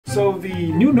So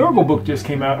the new Nurgle book just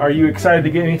came out. Are you excited to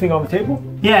get anything on the table?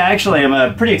 Yeah, actually,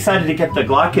 I'm pretty excited to get the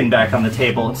Glockin back on the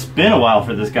table. It's been a while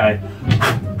for this guy.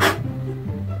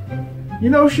 You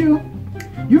know, Shu,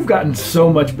 you've gotten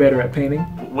so much better at painting.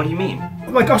 What do you mean?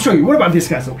 Like, I'll show you. What about this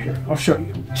guy's over here? I'll show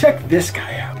you. Check this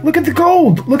guy out. Look at the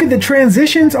gold. Look at the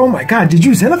transitions. Oh my god, did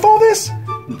you zenithal this?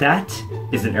 That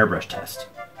is an airbrush test.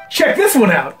 Check this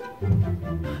one out.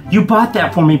 You bought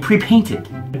that for me pre-painted.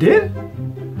 I did?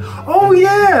 Oh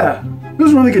yeah! It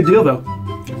was a really good deal though.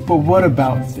 But what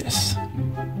about this?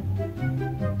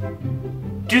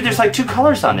 Dude, there's like 2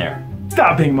 colors on there.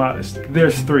 Stop being modest.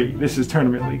 There's 3. This is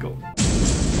tournament legal.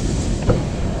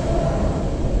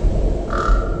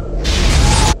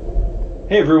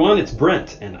 Hey everyone, it's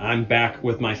Brent, and I'm back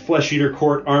with my Flesh Eater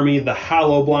Court army, the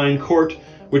Hallowblind Court,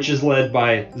 which is led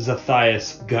by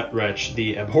Zethias Gutwretch,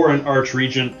 the Abhorrent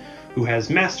Archregent, who has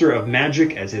Master of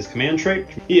Magic as his command trait.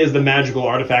 He has the magical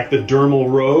artifact, the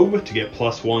Dermal Robe, to get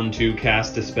 +1 to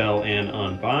cast, dispel, and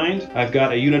unbind. I've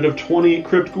got a unit of 20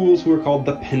 Crypt Ghouls who are called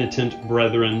the Penitent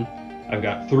Brethren. I've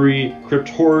got 3 Crypt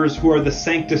Horrors who are the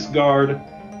Sanctus Guard,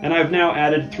 and I've now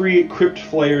added 3 Crypt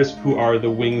Flayers who are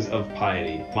the Wings of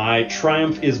Piety. My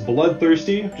Triumph is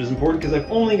Bloodthirsty, which is important because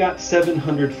I've only got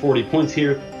 740 points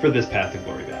here for this Path to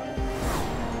Glory battle.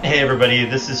 Hey everybody,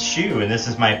 this is Shu, and this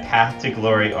is my Path to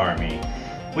Glory army.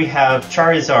 We have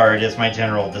Charizard as my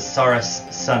general, the Saurus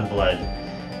Sunblood.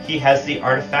 He has the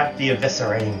artifact, the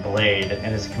Eviscerating Blade,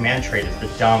 and his command trait is the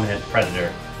Dominant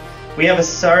Predator. We have a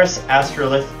Saurus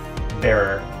Astrolith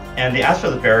Bearer, and the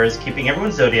Astrolith Bearer is keeping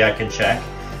everyone's Zodiac in check,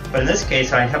 but in this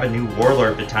case I have a new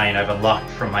Warlord Battalion I've unlocked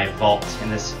from my vault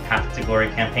in this Path to Glory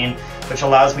campaign, which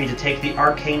allows me to take the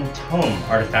Arcane Tome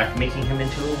artifact, making him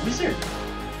into a wizard.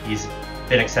 He's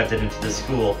been accepted into the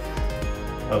school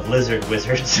of lizard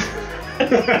wizards. I've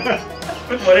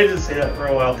been wanting to say that for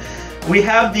a while. We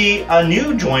have a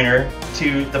new joiner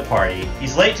to the party.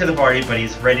 He's late to the party, but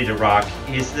he's ready to rock.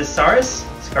 He's the Saurus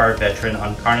Scar veteran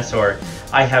on Carnosaur.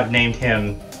 I have named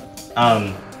him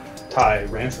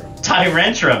Tyrantrum.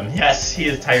 Tyrantrum. Yes, he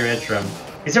is Tyrantrum.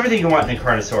 He's everything you want in a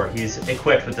Carnosaur. He's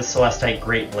equipped with the Celestite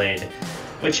Great Blade,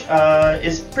 which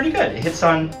is pretty good. It hits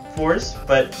on 4s,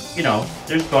 but, you know,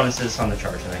 there's bonuses on the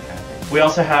charge and that kind of thing. We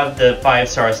also have the 5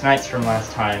 Saurus Knights from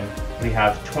last time. We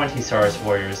have 20 Saurus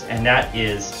Warriors, and that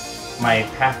is my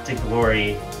Path to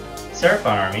Glory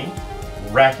Seraphon army,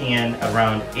 racking in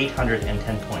around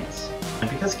 810 points. And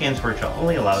because Games Workshop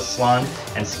only allows Slann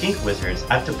and Skink Wizards,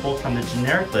 I have to pull from the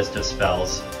generic list of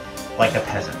spells like a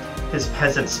Peasant. His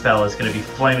Peasant spell is going to be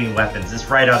Flaming Weapons. It's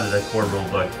right out of the core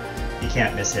rulebook. You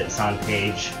can't miss it. It's on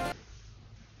page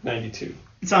 92.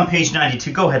 It's on page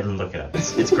 92. Go ahead and look it up.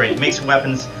 It's great. It makes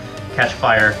weapons catch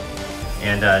fire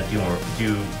and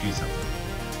do something.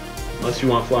 Unless you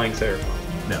want Flying Seraphon.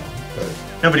 No.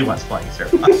 Nobody wants Flying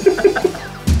Seraphon.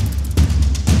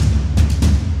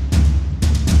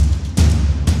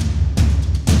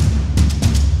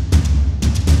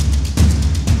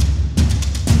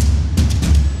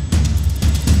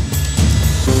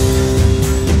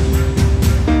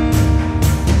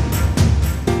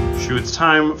 It's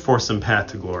time for some Path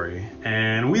to Glory,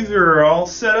 and we're all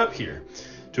set up here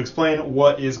to explain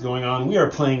what is going on. We are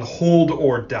playing Hold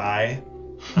or Die.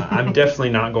 I'm definitely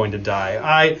not going to die.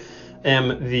 I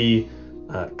am the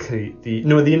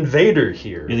invader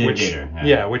here. You're the invader.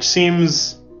 Yeah, which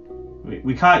seems...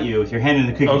 We caught you with your hand in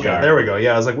the cookie jar. Okay, there we go.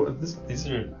 Yeah, I was like, these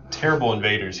are terrible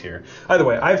invaders here. Either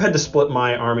way, I've had to split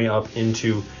my army up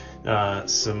into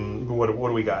some... What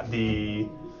do we got? The...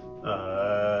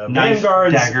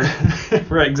 Vanguards. Dagger.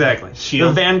 Right, exactly.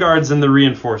 Shield. The Vanguards and the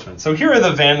reinforcements. So here are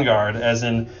the Vanguard, as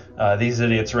in these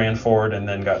idiots ran forward and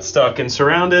then got stuck and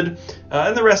surrounded.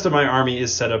 And the rest of my army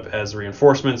is set up as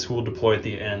reinforcements who will deploy at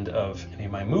the end of any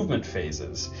of my movement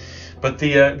phases. But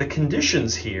the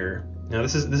conditions here, now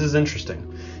this is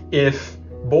interesting. If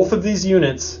both of these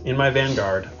units in my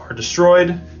Vanguard are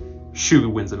destroyed, Shu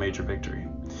wins a major victory.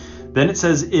 Then it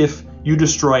says if you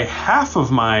destroy half of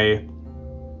my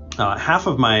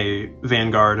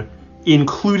Vanguard,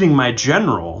 including my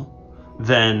general,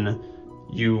 then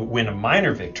you win a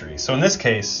minor victory. So in this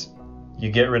case, you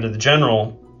get rid of the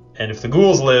general, and if the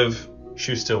ghouls live,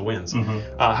 Shu still wins.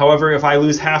 Mm-hmm. However, if I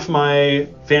lose half my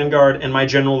Vanguard and my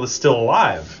general is still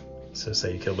alive, so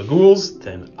say you kill the ghouls,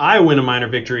 then I win a minor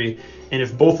victory, and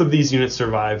if both of these units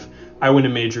survive, I win a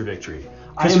major victory.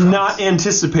 I am not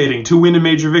anticipating to win a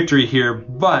major victory here,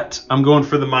 but I'm going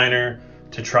for the minor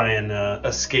to try and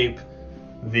escape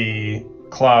the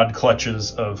clawed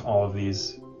clutches of all of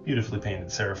these beautifully painted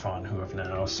Seraphon who have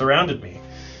now surrounded me.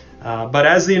 But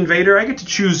as the invader, I get to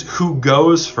choose who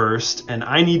goes first, and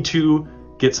I need to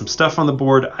get some stuff on the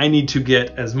board. I need to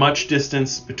get as much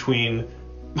distance between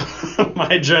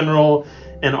my general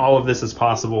and all of this as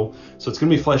possible. So it's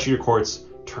going to be Flesh Eater Court's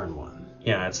turn 1.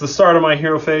 Yeah, it's the start of my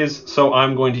hero phase, so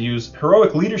I'm going to use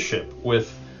Heroic Leadership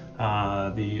with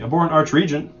the Abhorrent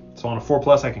Archregent. So on a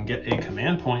 4+ I can get a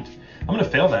command point. I'm going to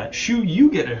fail that. Shu,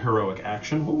 you get a heroic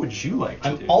action. What would you like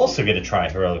to do? I'm also going to try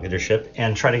Heroic Leadership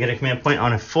and try to get a command point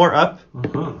on a 4+.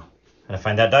 Gotta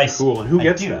find that dice. Cool, and who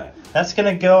gets that? That's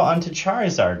going to go onto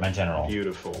Charizard, my general.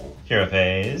 Beautiful. Hero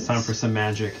phase. Time for some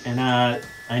magic. And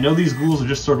I know these ghouls are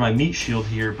just sort of my meat shield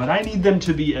here, but I need them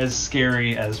to be as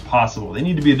scary as possible. They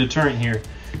need to be a deterrent here.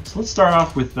 So let's start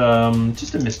off with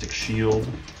just a Mystic Shield.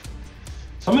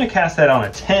 So I'm going to cast that on a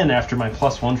 10 after my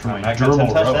 +1 for my durable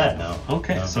touch that, no.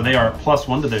 Okay, No. so they are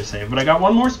 +1 to their save, but I got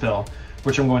one more spell,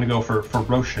 which I'm going to go for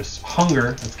Ferocious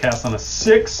Hunger. That's cast on a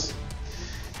 6.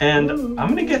 And I'm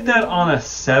going to get that on a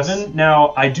 7.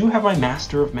 Now, I do have my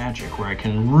Master of Magic, where I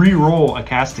can re-roll a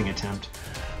casting attempt.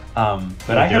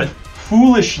 But I have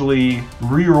foolishly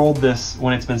re-rolled this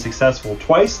when it's been successful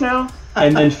twice now,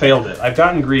 and then failed it. I've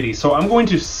gotten greedy, so I'm going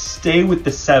to stay with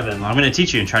the 7. I'm going to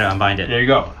teach you and try to unbind it. There you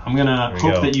go. I'm going to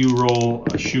hope that you roll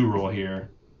a Shu roll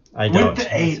here. I don't. With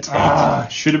the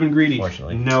 8. Should have been greedy.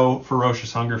 Fortunately. No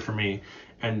Ferocious Hunger for me.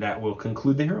 And that will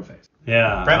conclude the hero phase.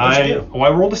 Yeah. Brent, what'd you do? I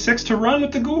rolled a 6 to run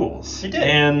with the ghouls. You did.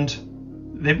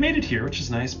 And they've made it here, which is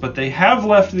nice, but they have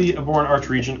left the Abhorrent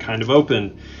Archregent kind of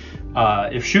open.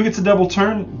 If Shu gets a double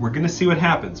turn, we're going to see what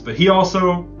happens. But he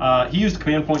also, he used a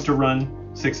command point to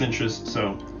run 6 inches,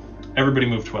 so everybody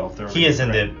moved 12. He is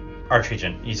in the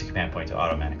Archregent. Use a command point to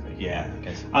automatically. Yeah.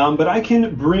 Okay. But I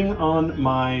can bring on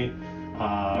my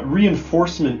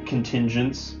reinforcement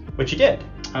contingents. Which you did.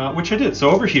 Which I did. So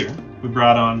over here, we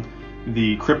brought on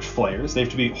the Crypt Flayers. They have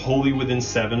to be wholly within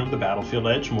 7 of the battlefield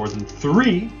edge, more than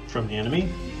 3 from the enemy.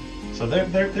 So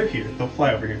they're here. They'll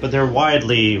fly over here. But they're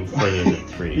widely further than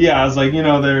 3. Yeah, I was like,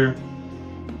 they're...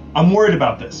 I'm worried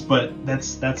about this, but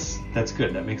that's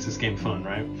good. That makes this game fun,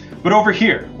 right? But over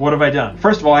here, what have I done?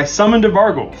 First of all, I summoned a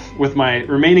Vargulf with my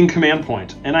remaining command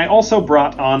point, and I also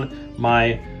brought on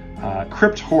my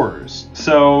Crypt Horrors.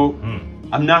 So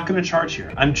I'm not going to charge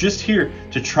here. I'm just here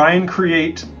to try and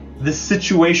create this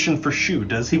situation for Shu.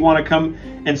 Does he want to come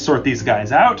and sort these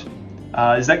guys out?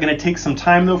 Is that going to take some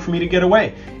time, though, for me to get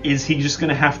away? Is he just going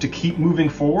to have to keep moving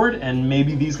forward, and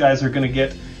maybe these guys are going to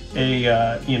get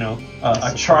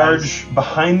a charge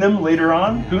behind them later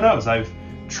on? Who knows? I've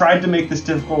tried to make this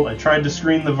difficult. I tried to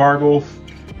screen the Vargulf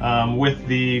with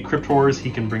the Crypt Horrors. He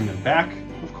can bring them back,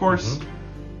 of course.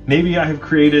 Maybe I have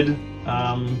created,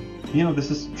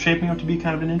 this is shaping up to be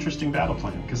kind of an interesting battle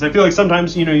plan. Because I feel like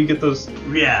sometimes, you get those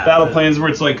battle plans where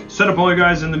it's like, set up all your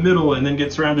guys in the middle and then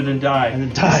get surrounded and die. And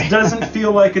then die. This doesn't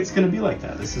feel like it's going to be like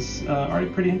that. This is already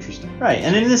pretty interesting. Right,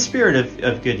 and in the spirit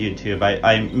of good YouTube,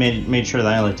 I made sure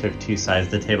that I only took 2 sides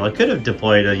of the table. I could have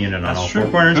deployed a unit on all 4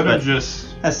 corners, but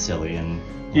that's silly. And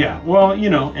yeah, well,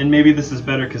 and maybe this is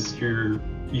better because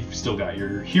you've still got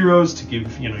your heroes to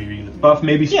give your unit buff.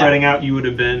 Maybe spreading out, you would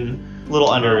have been a little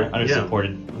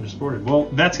under-supported. Undersupported. Well,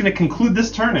 that's going to conclude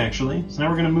this turn, actually. So now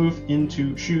we're going to move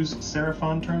into Shu's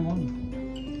Seraphon turn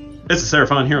 1. It's a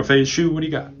Seraphon hero phase. Shu, what do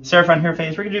you got? Seraphon hero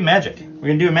phase, we're going to do magic. We're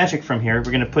going to do a magic from here.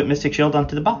 We're going to put Mystic Shield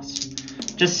onto the boss.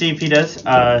 Just see if he does.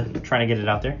 Trying to get it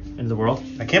out there into the world.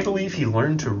 I can't believe he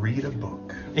learned to read a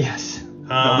book. Yes.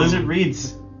 The lizard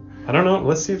reads. I don't know.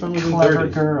 Let's see if I'm even Clever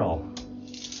 30. girl.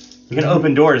 We're going to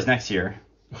open doors next year.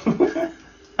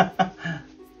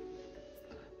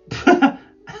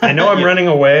 I know I'm running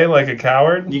away like a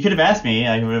coward. You could have asked me.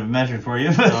 I would have measured for you.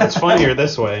 No, it's funnier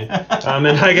this way.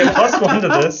 And I get +1 to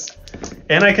this.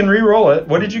 And I can re-roll it.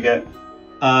 What did you get?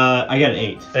 I got an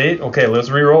 8. 8? Okay, let's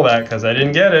re-roll that because I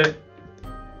didn't get it.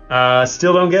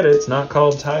 Still don't get it. It's not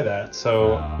called tie that.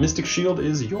 So Mystic Shield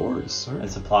is yours, sir.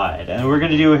 It's applied. And we're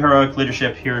going to do a heroic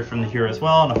leadership here from the hero as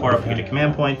well. And a 4-up, you get a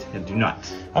command point. And do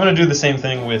not. I'm going to do the same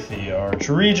thing with the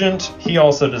Archregent. He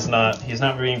also does not. He's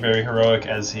not being very heroic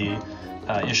as he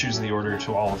issues the order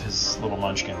to all of his little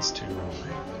munchkins to run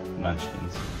away.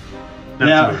 Munchkins.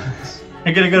 Now,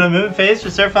 I'm going to go to movement phase for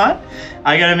Seraphon.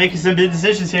 I got to make some big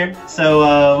decisions here. So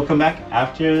we'll come back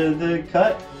after the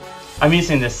cut. I'm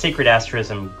using the Sacred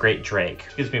Asterism Great Drake.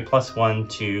 Gives me +1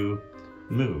 to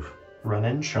move. Run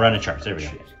and charge. Run and charge. There we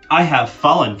go. I have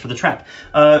fallen for the trap.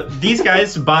 These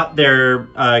guys bought their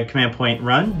command point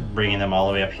run, bringing them all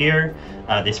the way up here.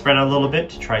 They spread out a little bit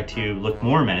to try to look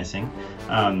more menacing.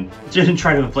 Didn't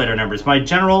try to inflate our numbers. My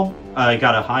general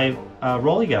got a high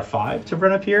roll. He got 5 to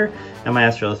run up here. And my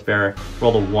Astrolith Bearer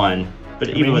rolled a 1 But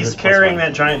I even mean, with he's his carrying +1.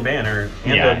 that giant banner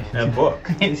and a book.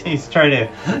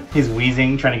 he's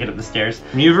wheezing, trying to get up the stairs.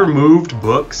 Have you ever moved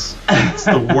books? It's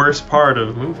the worst part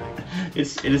of moving.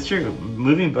 It is true.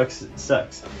 Moving books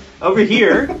sucks. Over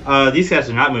here, these guys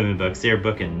are not moving books. They're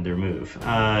booking their move.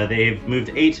 They've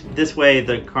moved 8 this way.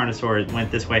 The Carnosaur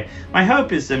went this way. My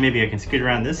hope is that maybe I can scoot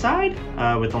around this side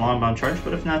with the longbound charge,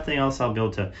 but if nothing else, I'll be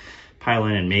able to pile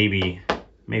in and maybe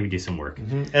do some work.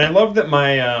 And I love that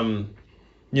my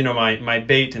my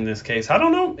bait in this case. I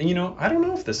don't know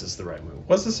if this is the right move.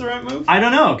 Was this the right move? I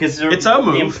don't know, because it's a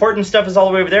move. The important stuff is all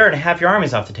the way over there, and half your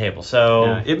army's off the table. So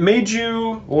yeah, it made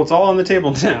you. Well, it's all on the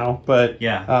table now, but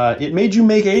it made you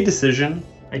make a decision.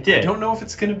 I did. I don't know if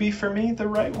it's going to be for me the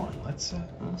right one. Let's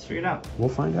figure it out. We'll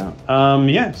find out.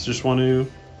 Just want to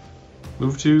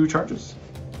move to charges.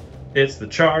 It's the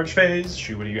charge phase.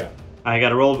 Shoot, what do you got? I got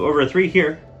to roll over a 3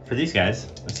 here for these guys.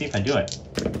 Let's see if I do it.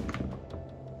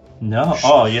 No.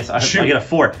 Oh, yes. I get a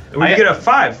 4. We get a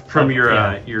 5 from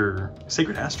your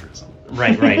Sacred Asterism.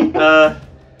 Right.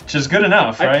 Which is good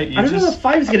enough, right? I don't know if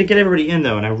 5 is going to get everybody in,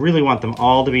 though, and I really want them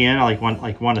all to be in. I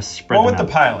want to spread them out. Well, with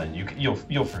the pile-in,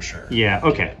 you'll for sure. Yeah,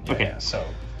 okay. Yeah, so.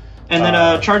 And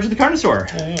then charge of the Carnosaur.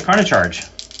 Yeah. Carnocharge.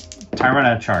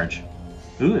 Tyrant charge.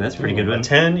 Ooh, that's pretty good one.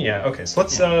 10, yeah. Okay, so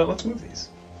let's move these.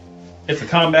 It's the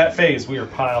combat phase. We are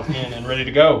piled in and ready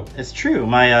to go. It's true.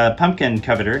 My pumpkin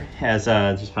coveter has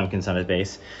just pumpkins on his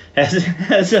base. Has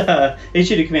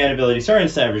issued a command ability, Saurian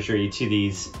Savagery, to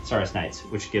these Saurus Knights,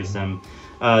 which gives them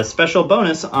a special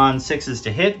bonus on 6s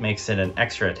to hit, makes it an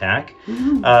extra attack.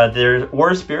 Their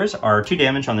War Spears are 2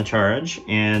 damage on the charge,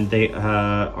 and they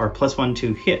are +1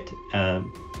 to hit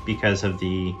because of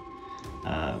the.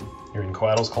 You're in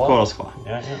Coatls Claw. Coatls Claw.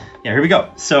 Yeah. Yeah, here we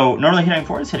go. So normally hitting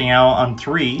 4s, hitting out on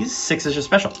 3s. 6 is your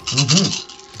special.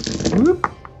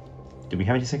 Do we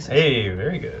have any 6s? Hey,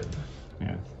 very good.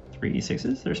 Yeah, 3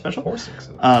 6s. They're special. 4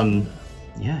 6s.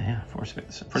 Yeah, 4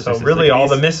 6s. So really, all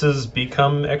the misses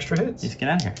become extra hits. Just get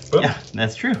out of here. Boom. Yeah,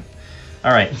 that's true.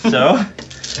 All right, so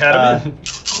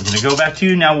we're gonna go back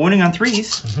to now wounding on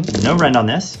 3s. No rend on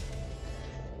this.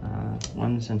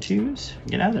 1s and 2s.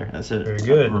 Get out of there. That's a very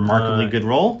good, remarkably good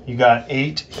roll. You got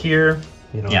 8 here.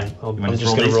 I'm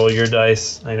just going to roll your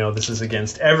dice. I know this is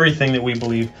against everything that we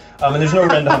believe. And there's no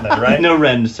rend on that, right? No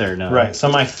rend, sir, no. Right, so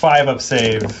my 5-up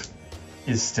save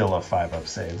is still a 5-up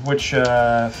save, which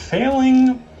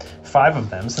failing 5 of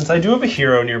them, since I do have a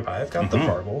hero nearby, I've got the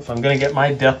Farwolf, I'm going to get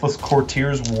my Deathless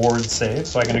Courtier's Ward save,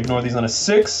 so I can ignore these on a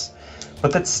 6,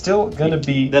 but that's still going to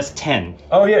be... That's 10.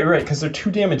 Oh, yeah, right, because they're 2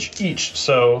 damage each,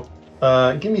 so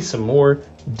give me some more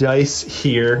dice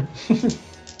here.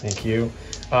 Thank you.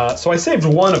 So I saved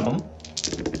 1 of them,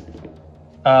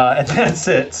 and that's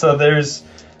it. So there's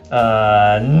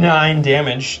 9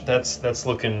 damage. That's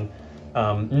looking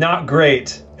not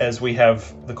great, as we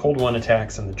have the Cold One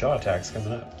attacks and the Jaw attacks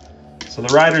coming up. So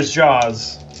the Rider's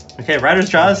Jaws. Okay, Rider's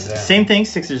Jaws, same thing.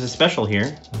 6 is a special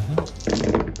here.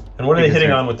 And what are they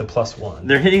hitting on with the +1?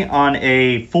 They're hitting on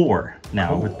a 4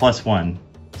 now with +1.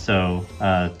 So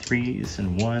 3s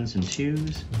and 1s and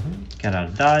 2s. Get out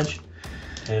of dodge.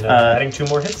 And adding 2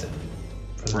 more hits in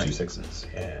for the 2 6s.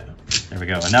 Yeah. There we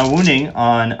go. And now wounding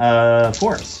on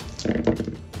 4s.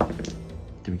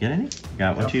 Did we get any? We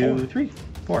got 1, 2, 3,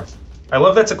 4. I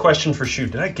love that's a question for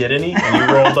Shoot. Did I get any? And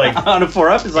you rolled like on a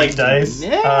 4-up is like dice.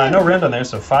 Yeah. No rend on there,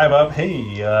 so 5 up.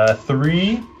 Hey,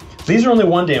 3. These are only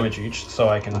 1 damage each, so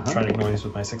I can try to ignore these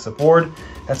with my 6-up ward.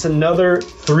 That's another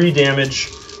 3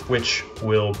 damage, which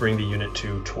will bring the unit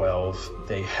to 12.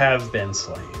 They have been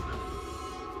slain.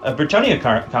 A Bretonnia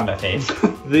combat phase.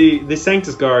 The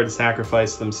Sanctus Guard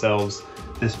sacrificed themselves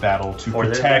this battle to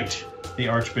protect the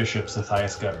Archbishop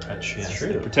Sathias Gutwretch. Yes,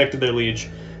 true. They protected their liege.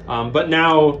 But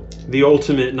now the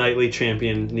ultimate knightly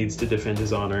champion needs to defend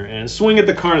his honor and swing at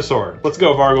the Carnosaur. Let's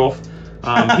go, Vargulf.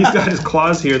 He's got his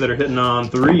claws here that are hitting on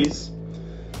 3s.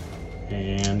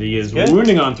 And he is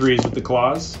wounding on 3s with the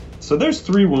claws. So there's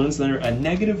 3 wounds that are a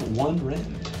 -1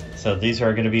 rend. So these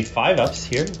are going to be 5-ups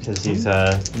here, because these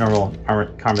normal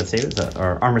combat saves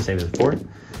or armor saves is 4.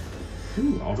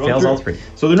 Fails all 3.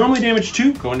 So they're normally damage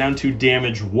 2, going down to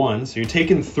damage 1. So you're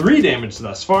taking 3 damage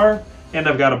thus far. And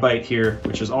I've got a bite here,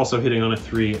 which is also hitting on a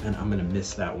 3, and I'm going to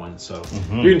miss that one. So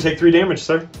you're going to take 3 damage,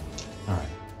 sir. All right.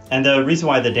 And the reason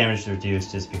why the damage is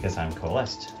reduced is because I'm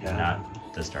coalesced,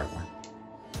 not the Starborn.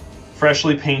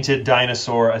 Freshly painted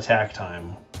dinosaur attack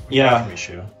time. Yeah.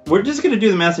 We're just going to do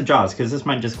the Massive Jaws, because this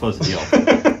might just close the deal.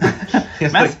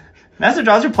 Massive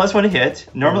Jaws are +1 to hit,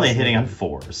 normally hitting on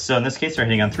 4s. So in this case, they're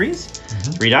hitting on 3s.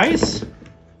 3 dice.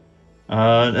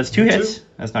 That's 2 hits.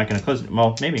 That's not going to close it.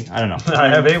 Well, maybe. I don't know. I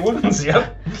have 8 wounds,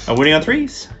 yep. Wounding on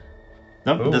 3s.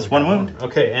 Nope, Ooh, just one wound.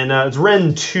 Okay, and it's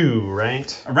Ren 2,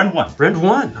 right? Rend 1. Ren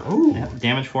 1. Ooh. Yeah,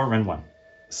 damage 4, Rend 1.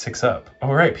 6 up.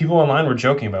 All right, people online were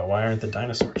joking about why aren't the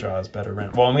dinosaur jaws better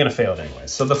Ren. Well, I'm going to fail it anyway.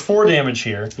 So the 4 damage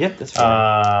here. Yep, that's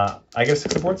right. I get a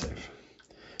 6 board save.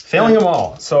 Failing them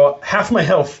all. So half my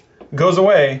health goes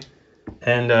away.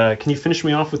 And can you finish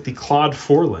me off with the Clawed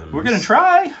Forelimbs? We're going to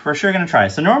try. We're sure going to try.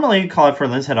 So normally Clawed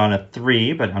Forelimbs hit on a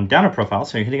 3, but I'm down a profile,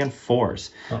 so you're hitting on 4s.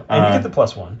 Oh, and you get the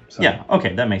 +1. So. Yeah,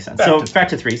 okay, that makes sense. Back Back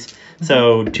to 3s.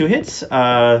 So 2 hits,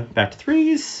 back to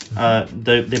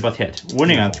 3s. They both hit.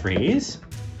 Wounding on 3s.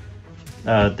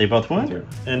 They both wound.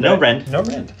 And no rend. No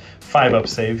rend. 5 up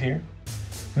save here.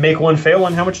 Make 1 fail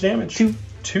on how much damage? 2.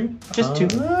 2? Just 2.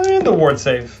 And the ward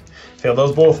save. Fail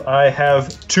those both. I have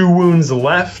 2 wounds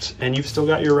left, and you've still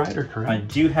got your rider, correct? I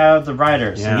do have the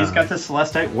rider, so Yeah. he's got the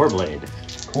Celestite Warblade.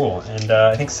 Cool. And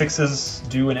I think 6s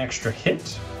do an extra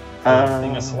hit for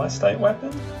being a Celestite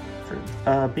weapon.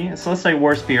 Being a Celestite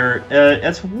War Spear,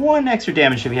 it's 1 extra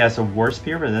damage if he has a War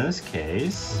Spear, but in this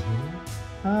case,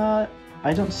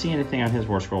 I don't see anything on his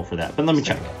War Scroll for that, but let me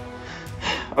check.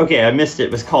 Okay, I missed it.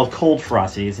 It was called Cold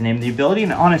Ferocity. Is the name of the ability,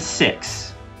 and on a 6,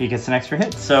 he gets an extra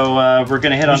hit. So we're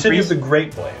going to hit on 3. You said you have the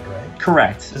Great Blade, right?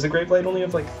 Correct. Does the Great Blade only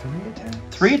have like 3 attacks?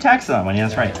 3 attacks on that one, yeah,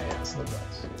 that's right. Yeah, so it does.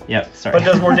 Yep, sorry. But it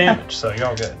does more damage, so you're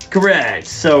all good. Correct.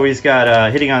 So he's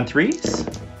got hitting on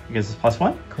 3s. He gets his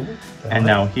 +1. Cool. And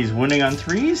now he's wounding on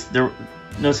 3s. There,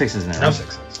 no 6s in there. No Right?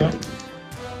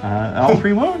 6s. All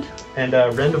 3 wound. And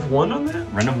Rend of 1 on that?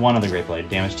 Rend of 1 on the Great Blade.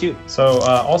 Damage 2. So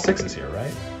all 6s here,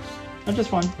 right? Not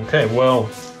just 1. Okay, well,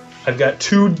 I've got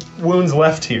 2 wounds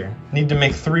left here. Need to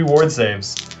make 3 ward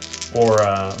saves for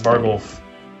Bargolf.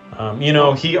 You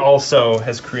know, he also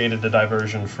has created a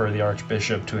diversion for the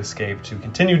Archbishop to escape, to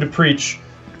continue to preach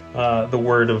the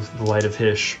word of the Light of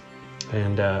Hish.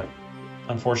 And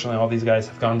unfortunately, all these guys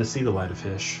have gone to see the Light of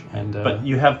Hish. And But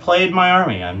you have played my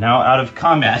army. I'm now out of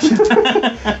combat.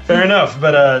 fair enough,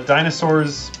 but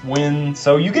dinosaurs win.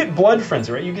 So you get Blood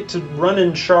Frenzy, right? You get to run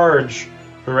and charge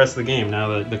for the rest of the game now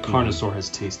that the Carnosaur has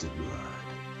tasted blood.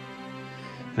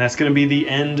 And that's going to be the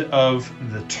end of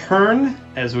the turn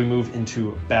as we move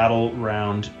into battle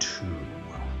round 2.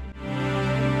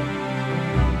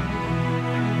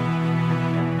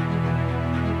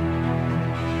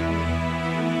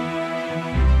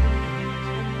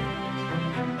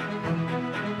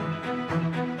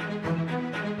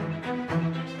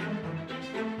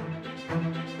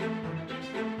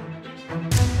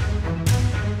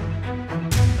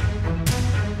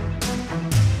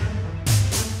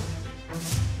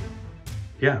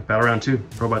 Yeah, battle round 2,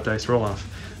 robot dice roll off.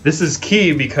 This is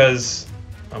key because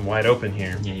I'm wide open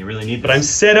here. Yeah, you really need this. But I'm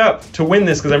set up to win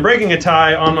this because I'm breaking a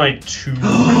tie on my 2.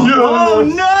 Oh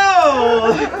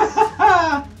no!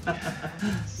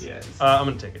 Yes. I'm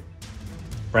going to take it.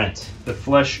 Brent. The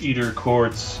Flesh Eater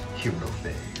Court's hero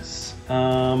phase.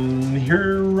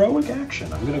 Heroic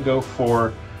action. I'm going to go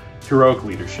for heroic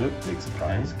leadership. Big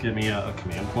surprise. Give me a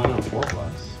command point on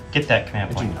 4+. Get that command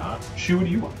I do point. not. Shu, what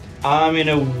do you want? I'm going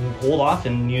to hold off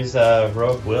and use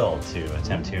Heroic Will to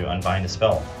attempt to unbind a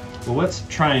spell. Well, let's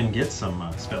try and get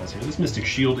some spells here. This Mystic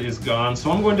Shield is gone, so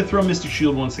I'm going to throw Mystic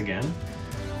Shield once again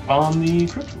on the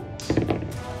Crypt Rules.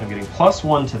 I'm getting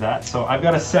 +1 to that, so I've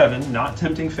got a 7, not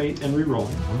Tempting Fate and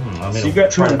Rerolling. So you've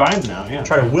got 2 unbinds now, yeah.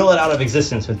 Try to will it out of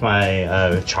existence with my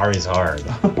Charizard.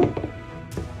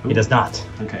 He does not.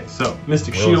 Okay, so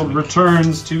Mystic Will's Shield weak.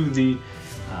 returns to the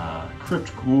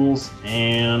Crypt Ghouls,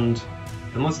 and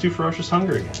then let's do Ferocious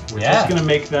Hunger again. We're just going to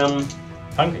make them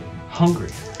hungry.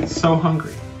 So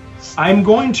hungry. I'm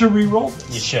going to re-roll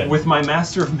this. You should. With my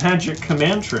Master of Magic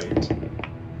command trait.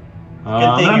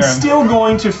 I'm still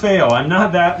going to fail. I'm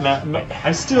not that...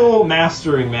 I'm still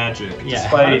mastering magic. Yeah,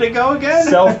 despite how did it go again?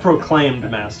 Self-proclaimed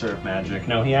Master of Magic.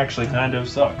 No, he actually kind of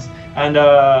sucks. And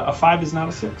a 5 is not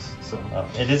a 6. So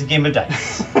It is a game of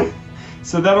dice.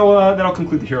 So that'll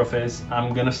conclude the hero phase.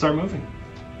 I'm going to start moving.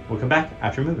 We'll come back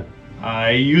after moving.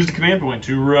 I used a command point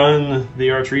to run the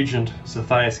Archregent,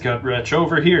 Sathias Gutwretch,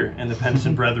 over here, and the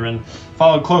Penitent Brethren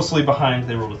followed closely behind.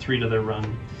 They rolled a 3 to their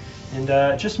run.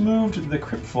 And just moved the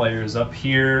Crypt Flayers up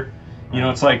here. You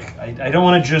know, it's like, I don't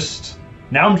want to just...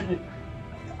 Now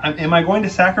am I going to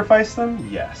sacrifice them?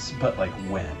 Yes, but like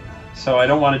when? So I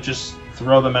don't want to just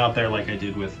throw them out there like I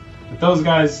did with those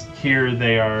guys here.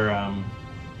 They are,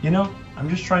 you know, I'm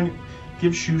just trying to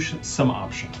give Shu some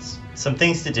options. Some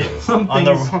things to do. Some on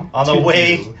things the to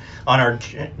way do. on our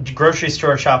grocery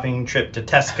store shopping trip to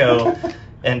Tesco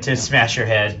and to Smash Your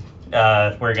Head,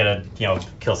 we're gonna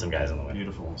kill some guys on the way.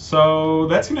 Beautiful. So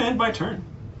that's gonna end my turn.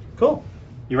 Cool.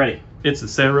 You ready? It's the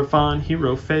Seraphon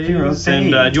hero phase. Hero And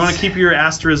phase. do you want to keep your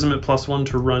asterism at +1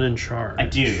 to run and charge? I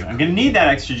do. I'm gonna need that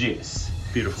extra juice.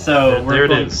 Beautiful. So there it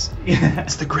going- is. Yeah.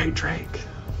 It's the Great Drake.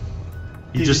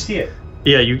 Did you see it?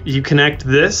 Yeah, you connect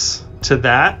this to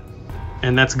that,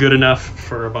 and that's good enough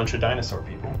for a bunch of dinosaur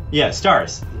people. Yeah,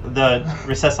 stars. The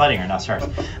recessed lighting are not stars.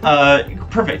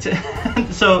 Perfect.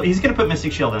 So he's gonna put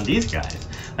Mystic Shield on these guys.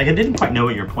 Like, I didn't quite know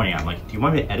what you were pointing at. I'm like, do you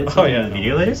want me to edit something in the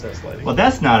video later? Recessed lighting. Well,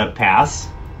 that's not a pass.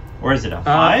 Or is it a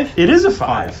 5? It is a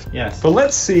 5. Yes. But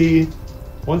let's see.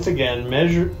 Once again,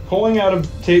 pulling out a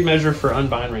tape measure for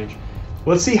unbind range.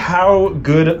 Let's see how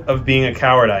good of being a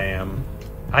coward I am.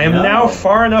 I am now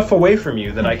far enough away from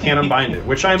you that I can't unbind it,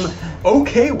 which I'm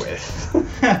okay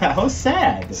with. How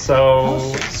sad. So,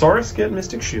 Saurus get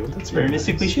Mystic Shield. That's very You're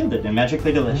mystically nice. shielded and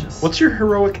magically delicious. What's your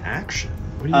heroic action?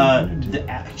 What are you going to do? The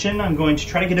action, I'm going to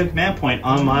try to get a command point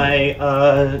on my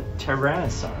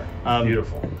Tyrannosaur.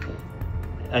 Beautiful.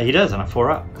 He does on a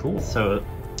 4-up. Cool. So,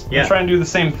 Yeah. Try and do the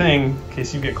same thing in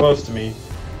case you get close to me.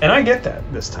 And I get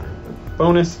that this time.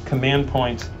 Bonus command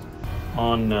point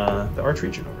on the Arch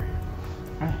region over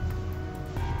here.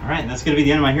 Alright, and that's going to be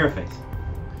the end of my hero phase.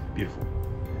 Beautiful.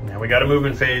 Now we got a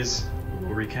movement phase.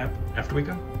 We'll recap after we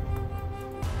go.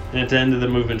 And at the end of the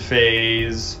movement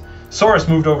phase, Saurus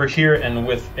moved over here, and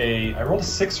with I rolled a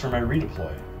 6 for my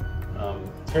redeploy.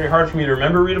 It's very hard for me to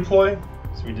remember redeploy,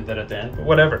 so we did that at the end, but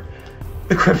whatever.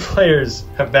 The Crypt players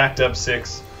have backed up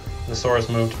 6. The Saurus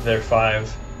moved to their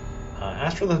 5.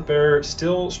 Astrolith Bear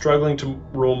still struggling to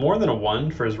roll more than a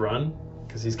 1 for his run,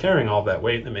 because he's carrying all that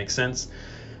weight. That makes sense.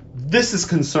 This is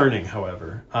concerning,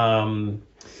 however.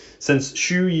 Since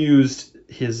Shu used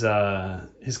his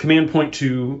command point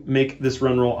to make this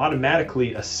run roll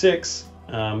automatically a 6,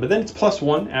 but then it's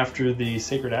 +1 after the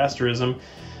Sacred Asterism,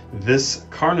 this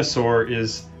Carnosaur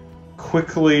is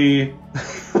quickly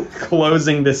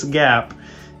closing this gap,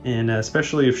 and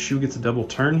especially if Shu gets a double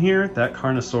turn here, that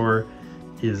Carnosaur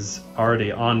is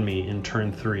already on me in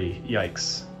turn 3.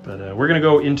 Yikes. But we're going to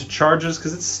go into charges,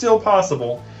 because it's still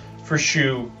possible for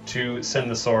Shu to send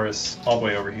the Saurus all the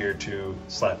way over here to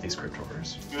slap these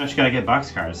Cryptovers. You just got to get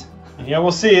boxcars. Yeah,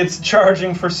 we'll see. It's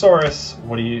charging for Saurus.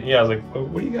 What do you... Yeah, I was like,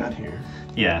 what do you got here?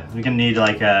 Yeah, we're going to need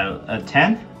like a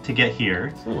 10 to get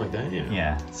here. Something like that, yeah.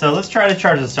 Yeah. So let's try to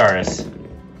charge the Saurus.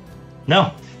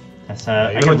 No. That's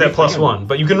Even with that +1.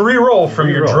 But you can re-roll from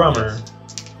your drummer.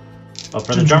 Oh,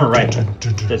 for the drummer, right.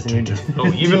 Doesn't even do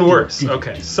Oh, even worse.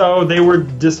 Okay. So they were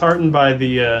disheartened by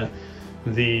the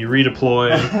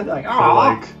redeploy. like, They're "Aw."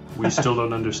 like, we still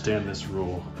don't understand this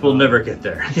rule. We'll never get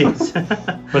there.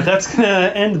 But that's going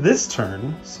to end this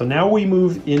turn. So now we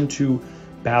move into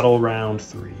battle round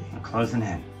 3. Closing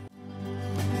in.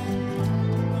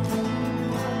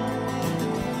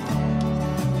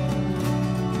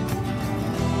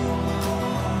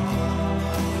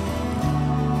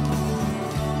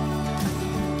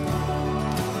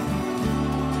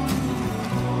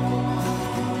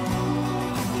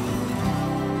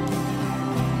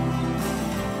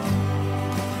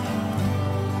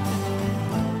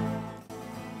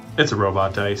 It's a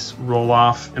robot dice. Roll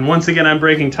off. And once again, I'm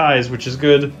breaking ties, which is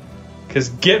good. Because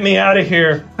get me out of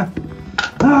here.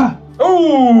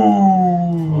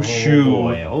 Oh, shoot.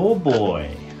 Boy, oh boy.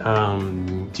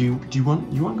 Do you want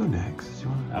to go next? Do you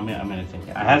want I'm gonna think.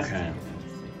 I have to Okay. think.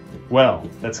 Well,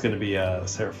 that's going to be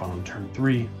Seraphon on turn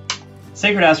 3.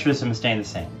 Sacred Asterism is staying the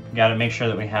same. We gotta make sure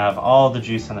that we have all the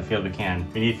juice on the field we can.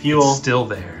 We need fuel. Still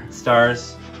there.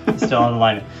 Stars. Still in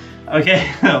alignment.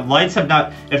 Okay, lights have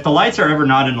not... If the lights are ever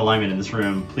not in alignment in this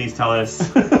room, please tell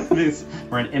us.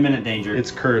 We're in imminent danger.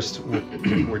 It's cursed.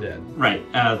 We're dead.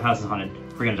 Right, the house is haunted.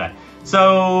 We're gonna die.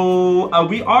 So,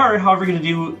 we are, however, gonna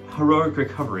do heroic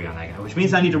recovery on that guy, which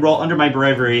means I need to roll under my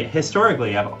bravery.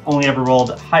 Historically, I've only ever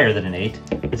rolled higher than an 8.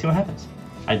 Let's see what happens.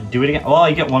 I do it again. Well,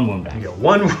 I get 1 wound back. You got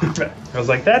 1 wound back. I was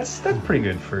like, that's pretty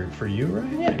good for you,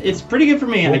 right? Yeah, it's pretty good for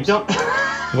me. Whoops. I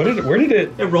don't... Where did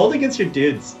it? It rolled against your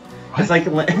dudes. It's like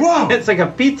Whoa! It's like a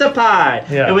pizza pie.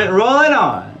 Yeah. It went rolling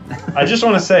on. I just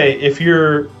want to say, if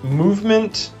your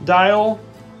movement dial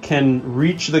can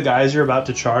reach the guys you're about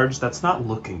to charge, that's not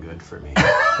looking good for me.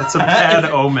 That's a bad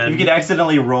omen. You could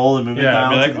accidentally roll a movement yeah, dial.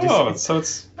 be like, to oh, so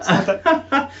it's not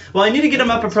that. Well, I need to get him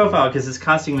up a profile because it's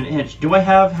costing him an inch. Do I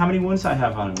have how many wounds do I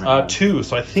have on him? Right now? 2.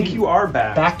 So I think you are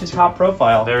back to top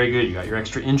profile. Very good. You got your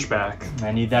extra inch back.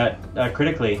 I need that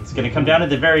critically. It's going to come down to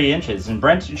the very inches. And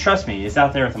Brent, trust me, is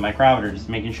out there with a micrometer, just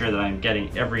making sure that I'm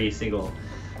getting every single.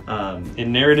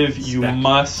 In narrative, you spec.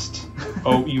 must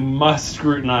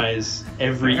scrutinize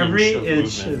every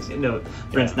inch of movement. No,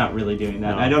 Brent's not really doing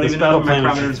that. No, I don't this even know if battle plan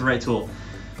micrometer is the right tool.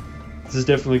 This is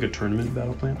definitely a good tournament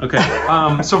battle plan. Okay.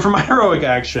 So for my heroic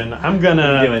action, I'm going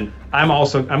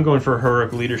for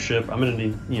heroic leadership. I'm gonna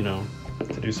need,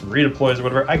 to do some redeploys or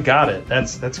whatever. I got it.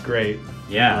 That's great.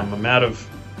 Yeah. I'm out of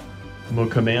more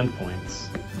command points.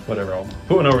 Whatever, I'll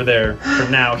put one over there for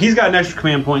now. He's got an extra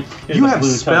command point. You have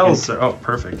spells, sir. Oh,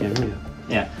 perfect.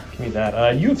 Yeah. Give me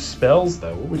that. You have spells,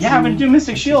 though. I'm going to do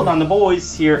Mystic Shield on the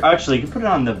boys here. Actually, you can put it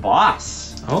on the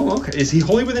boss. Oh, okay. Is he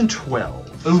wholly within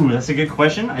 12? Ooh, that's a good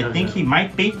question. I think he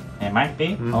might be. It might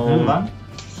be. Hold on.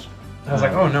 I was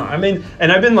like, oh no. I mean,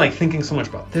 and I've been like thinking so much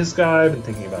about this guy. I've been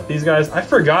thinking about these guys. I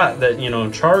forgot that, you know,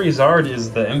 Charizard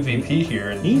is the MVP here,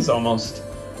 and he's almost...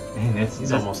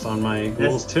 He's almost on my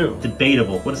goals too.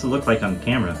 Debatable. What does it look like on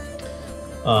camera?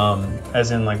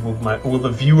 As in, like, will the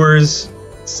viewers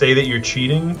say that you're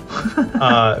cheating?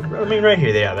 I mean, right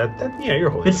here, yeah, you're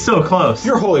holy. It's so close.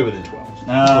 You're wholly within 12.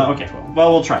 Okay.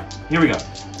 Well, we'll try. Here we go.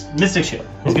 Mystic Shield.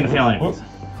 He's gonna fail anyways.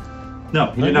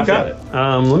 No, he did not fail it.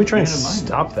 Let me try and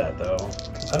stop that though,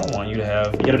 because I don't want you to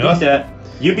have. You gotta beat that.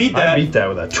 You beat that. I beat that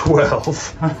with a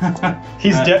 12.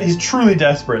 He's truly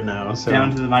desperate now. So. Down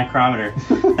to the micrometer.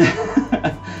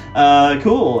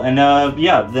 Cool. And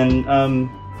yeah, then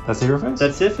that's the hero phase.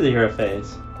 That's it for the hero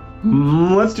phase.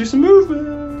 Let's do some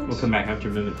movement. We'll come back after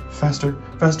movement. Faster,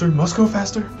 must go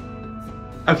faster.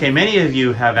 Okay, many of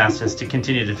you have asked us to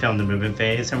continue to film the movement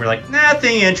phase, and we're like,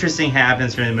 nothing interesting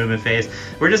happens during the movement phase.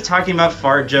 We're just talking about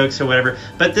fart jokes or whatever.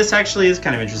 But this actually is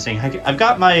kind of interesting. I've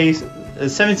got my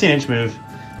 17-inch move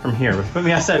from here, which put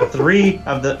me outside of 3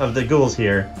 of the ghouls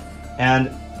here,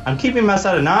 and I'm keeping him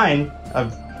outside of 9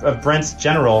 of Brent's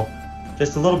general,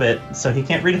 just a little bit, so he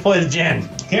can't redeploy the gen.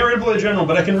 Can't redeploy the general,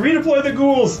 but I can redeploy the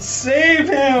ghouls. Save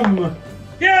him!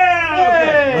 Yeah!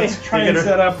 Okay, let's try and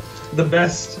set up the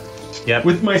best. Yep.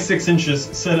 With my 6 inches,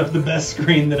 set up the best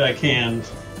screen that I can,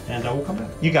 and I will come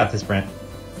back. You got this, Brent.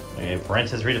 And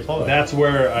Brent has redeployed. That's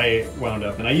where I wound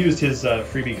up, and I used his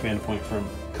freebie command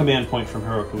point from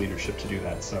Heroic Leadership to do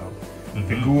that. So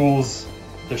the ghouls,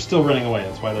 they're still running away.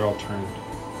 That's why they're all turned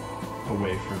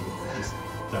away from this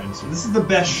dinosaur. This is the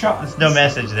best shot. There's no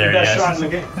message there. The best shot in the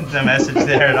game. No message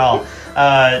there at all.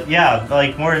 Yeah,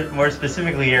 like more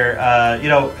specifically here, you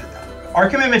know. Our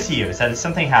commitment to you is that if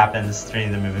something happens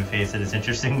during the movement phase that is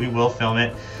interesting, we will film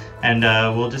it, and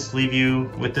we'll just leave you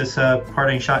with this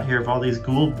parting shot here of all these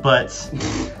ghoul butts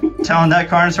telling that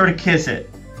Carnosaur to kiss it.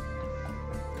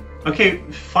 Okay,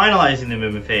 finalizing the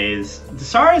movement phase, the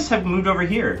Saurus have moved over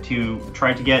here to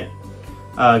try to get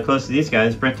close to these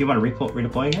guys. Brent, do you want to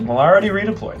redeploy again? Well, I already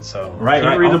redeployed, so... Right.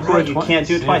 You can't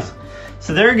do it twice.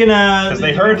 So they're gonna... Because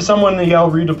they heard someone yell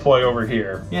redeploy over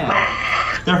here.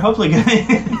 Yeah. They're hopefully gonna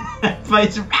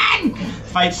fight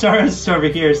Saurus over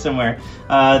here somewhere.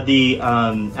 The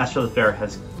Astrolith Bear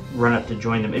has run up to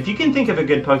join them. If you can think of a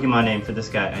good Pokemon name for this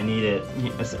guy, I need it.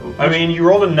 I mean, you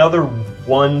rolled another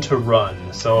 1 to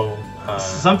run, so...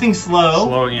 something slow.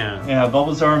 Slow, yeah. Yeah,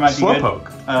 Bulbasaur might be good.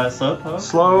 Slowpoke.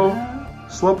 Slowpoke?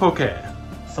 Slowpoke.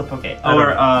 Slowpoke.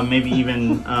 Or maybe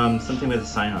even something with a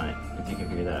Cyanide, if you can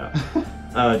figure that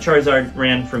out. Charizard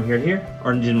ran from here to here,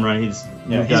 or didn't run, he's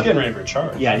getting ready for a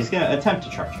charge. Yeah, he's going to attempt to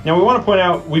charge. Now we want to point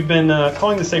out, we've been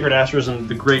calling the Sacred Asterism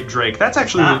the Great Drake. That's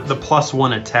actually the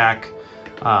 +1 attack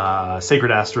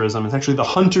Sacred Asterism. It's actually the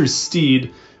Hunter's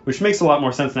Steed, which makes a lot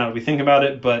more sense now that we think about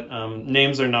it, but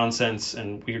names are nonsense,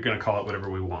 and we're going to call it whatever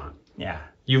we want. Yeah.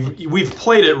 We've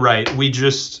played it right. We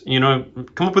just, come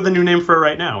up with a new name for it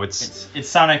right now. It's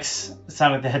Sonic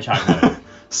the Hedgehog.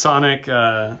 Sonic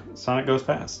goes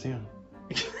fast, yeah.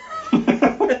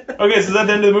 Okay, so is that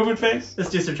the end of the movement phase?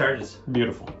 Let's do some charges.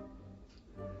 Beautiful.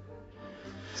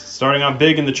 Starting off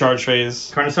big in the charge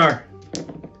phase. Carnosaur.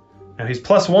 Now he's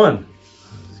 +1.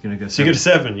 He's gonna go. So you get a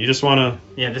 7. You just want to...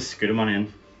 Yeah, just scoot him on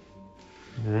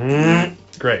in.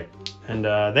 Great. And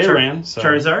they ran. So...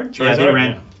 Charizard? Yeah, they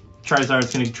ran. Yeah.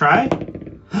 Charizard's gonna try.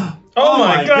 Oh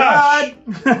my gosh!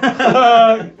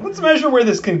 Let's measure where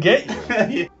this can get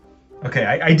you. Okay,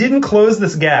 I didn't close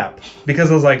this gap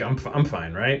because I was like, I'm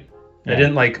fine, right? Yeah. I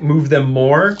didn't move them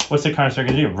more. What's the Carnosaur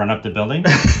gonna do? Run up the building?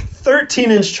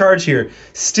 13-inch charge here.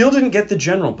 Still didn't get the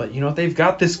general, but they've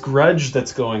got this grudge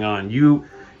that's going on. You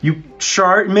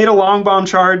made a long bomb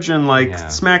charge and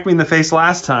smacked me in the face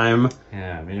last time.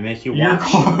 Yeah, I'm gonna make you watch. You're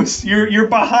close. You're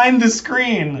behind the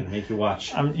screen. I'm gonna make you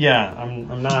watch. I'm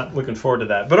not looking forward to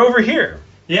that. But over here.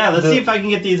 Yeah, let's see if I can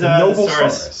get these noble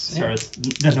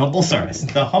Saurus. The noble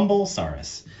Saurus. The humble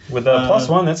Saurus. With a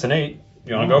 +1, that's an 8.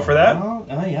 You want to go for that? Oh,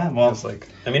 yeah. Well, it's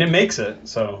it makes it,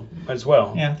 so might as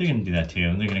well. Yeah, they're gonna do that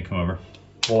too. They're gonna come over.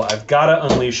 Well, I've got to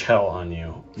unleash hell on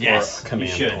you. Yes, for a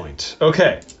command you should. Point.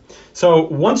 Okay. So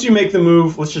once you make the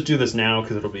move, let's just do this now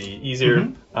because it'll be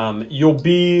easier. You'll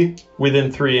be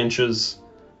within 3 inches.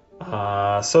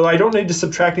 So I don't need to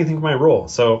subtract anything from my roll.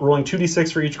 So rolling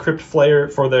 2d6 for each crypt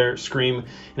flayer for their scream.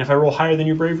 And if I roll higher than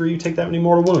your bravery, you take that many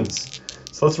mortal wounds.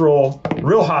 So So let's roll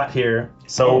real hot here.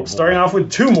 So starting off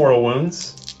with 2 mortal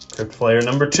wounds. Crypt Flayer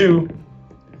number 2.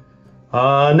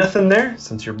 Nothing there,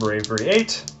 since you're bravery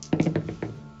 8.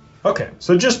 Okay,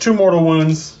 so just 2 mortal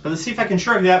wounds. Let's see if I can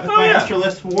shrug that with my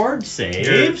Astrolith ward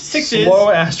save. 6s. Slow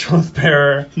Astrolith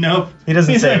Bearer. Nope. He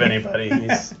doesn't save anybody.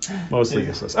 He's mostly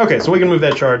useless. Okay, so we can move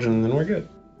that charge and then we're good.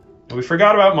 We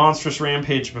forgot about Monstrous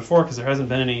Rampage before because there hasn't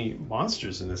been any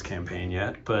monsters in this campaign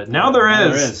yet, but now there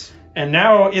is. And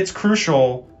now it's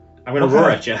crucial. I'm going to roar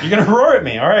at you. You're going to roar at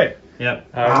me, all right.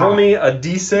 Yep. Roll me a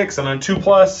d6 and a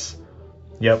 2+.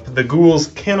 Yep, the ghouls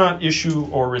cannot issue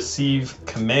or receive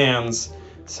commands.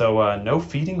 So no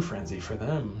feeding frenzy for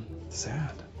them.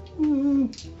 Sad.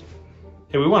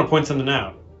 Hey, we want to point something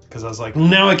out. Because I was like,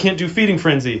 now I can't do feeding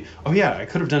frenzy. Oh yeah, I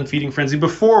could have done feeding frenzy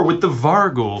before with the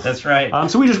Varghulf. That's right.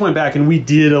 So we just went back and we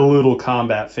did a little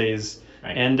combat phase.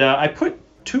 Right. And I put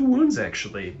 2 wounds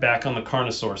actually back on the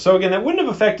Carnosaur. So again, that wouldn't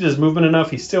have affected his movement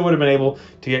enough. He still would have been able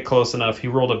to get close enough. He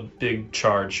rolled a big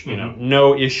charge, you know,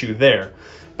 no issue there.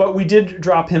 But we did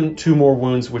drop him 2 more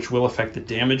wounds, which will affect the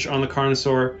damage on the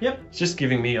Carnosaur. Yep. It's just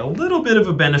giving me a little bit of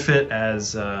a benefit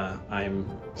as I'm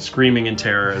screaming in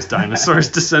terror as dinosaurs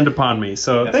descend upon me.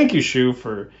 So thank you, Shu,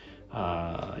 for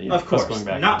of course. Going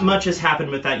back. Not much has happened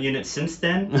with that unit since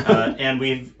then, and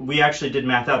we actually did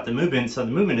math out the movement, so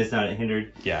the movement is not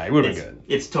hindered. Yeah, it would have been good.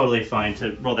 It's totally fine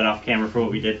to roll that off camera for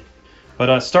what we did.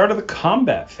 But start of the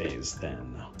combat phase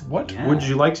then. What would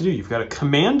you like to do? You've got a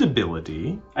command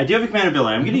ability. I do have a command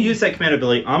ability. I'm going to use that command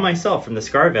ability on myself from the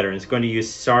Scar Veteran. It's going to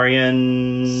use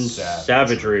Saurian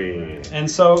Savagery. And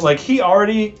so, like, he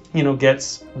already,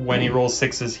 gets, when he rolls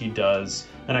 6s, he does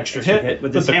an extra hit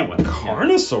with his hand weapon.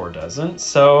 Carnosaur doesn't,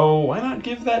 so why not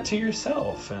give that to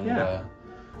yourself? And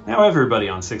now everybody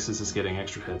on 6s is getting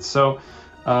extra hits. So,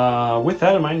 with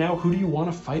that in mind now, who do you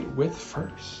want to fight with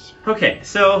first? Okay,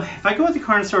 so if I go with the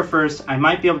Carnosaur first, I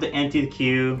might be able to empty the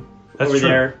queue over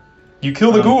there. You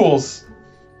kill the ghouls,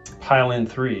 pile in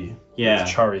 3 with Yeah.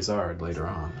 Charizard later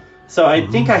on. So I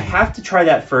think I have to try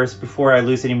that first before I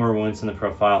lose any more wounds in the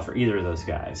profile for either of those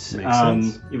guys. Makes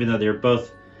sense. Even though they're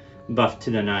both buffed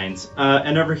to the 9s.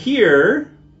 And over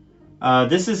here,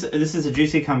 this is a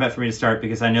juicy combat for me to start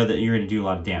because I know that you're going to do a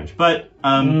lot of damage. But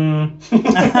well,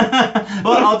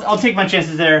 I'll take my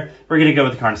chances there. We're going to go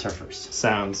with the Carnosaur first.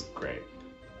 Sounds great.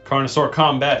 Carnosaur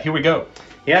combat, here we go.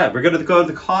 Yeah, we're going to go with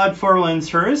the Clawed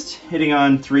Forewinds first. Hitting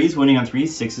on 3s, winning on 3s.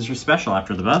 6s are special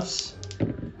after the buffs.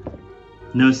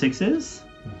 No 6s.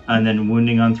 And then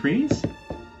wounding on 3s.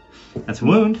 That's a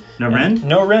wound. No rend.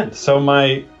 No rend. So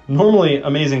my normally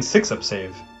amazing 6-up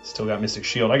save still got Mystic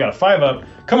Shield. I got a 5-up.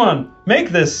 Come on, make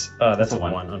this. That's a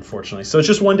 1, unfortunately. So it's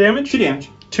just 1 damage? 2 damage.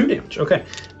 2 damage, okay.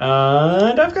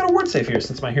 And I've got a ward save here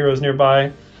since my hero's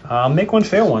nearby. Make 1,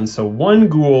 fail 1. So 1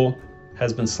 ghoul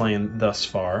has been slain thus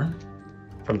far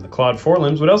from the Clawed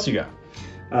Forelimbs. What else you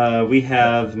got? We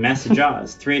have Massive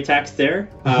Jaws. 3 attacks there.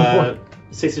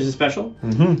 6 is a special.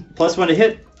 Plus 1 to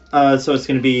hit. So it's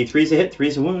going to be 3's a hit,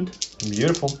 3's a wound.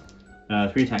 Beautiful.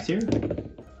 3 attacks here.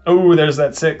 Oh, there's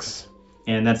that 6.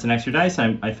 And that's an extra dice.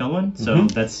 I fill 1. So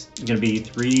that's going to be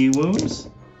 3 wounds.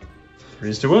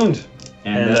 3's to wound.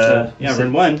 And that's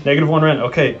rend 1. -1 rend.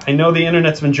 Okay, I know the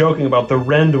internet's been joking about the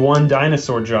rend 1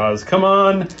 dinosaur jaws. Come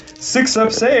on,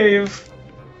 6-up save.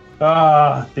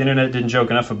 The internet didn't joke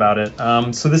enough about it.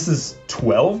 So this is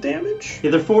 12 damage?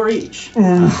 Yeah, they're 4 each.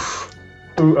 Oof.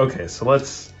 Ooh, okay, so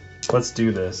let's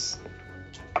do this.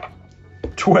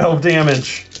 12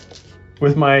 damage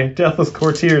with my Deathless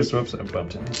Courtiers. Whoops, I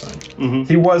bumped him. That's fine.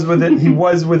 He was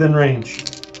within range.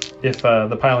 If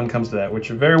the pylon comes to that, which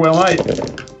it very well might.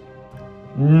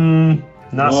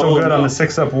 Not so good on the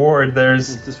 6-up ward.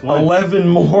 There's 11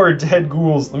 more dead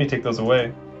ghouls. Let me take those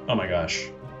away. Oh my gosh.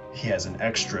 He has an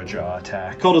extra jaw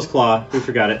attack. Coldest Claw. We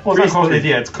forgot it. Well, it's not cold,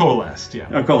 yeah, it's coalesced. Yeah.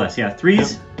 Oh, coalesced, yeah.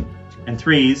 3s and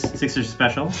 3s. 6 are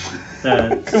special.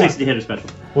 6 to hit are special.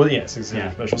 Well, yeah, 6 to hit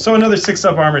are special. So another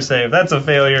 6-up armor save. That's a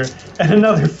failure. And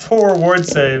another 4 ward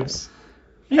saves.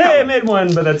 Yeah. Hey, I made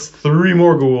 1, but that's 3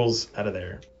 more ghouls out of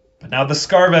there. But now the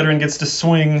Scar Veteran gets to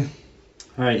swing.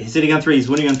 All right, he's hitting on 3s,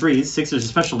 winning on 3s. 6 is a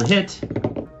special to hit.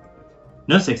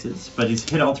 No 6s, but he's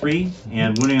hit all 3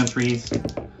 and winning on 3s.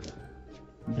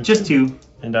 Just 2.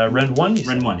 And rend 1?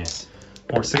 Rend 1, yes.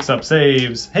 More 6-up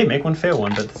saves. Hey, make 1, fail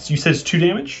 1. But you said it's 2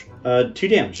 damage? 2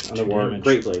 damage on the ward.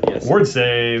 Great Blade, yes. Ward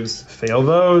saves. Fail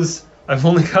those. I've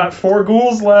only got 4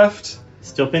 ghouls left.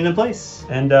 Still pinned in place.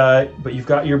 And but you've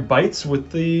got your bites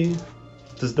with the.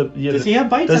 Does he have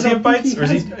bites? Does he have bites, or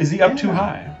is he up too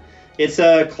high? It's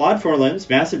Clawed Forelimbs,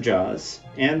 Massive Jaws,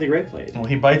 and the Great Blade. Well,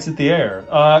 he bites at the air.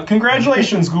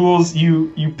 Congratulations, ghouls!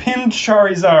 You pinned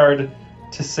Charizard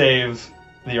to save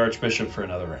the Archbishop for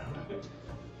another round.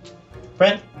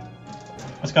 Brent,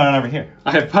 what's going on over here?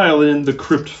 I have piled in the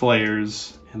Crypt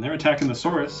Flayers, and they're attacking the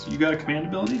Saurus. You got a command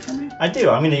ability for me? I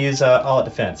do. I'm going to use all-out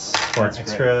defense for an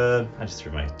extra... I just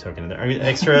threw my token in there. I mean,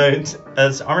 extra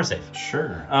as armor save.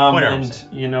 Sure. And,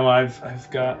 you know, I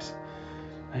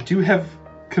do have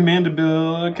command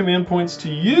points to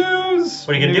use.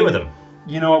 What are you going to do with them?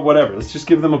 You know what, whatever. Let's just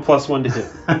give them a +1 to hit.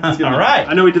 All right.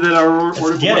 I know we did that order,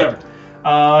 but whatever.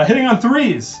 Hitting on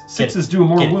 3s. 6s do a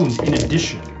mortal wound in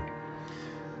addition.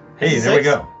 Hey, there we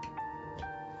go.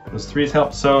 Those 3s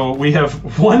help. So we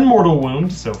have 1 mortal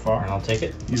wound so far. I'll take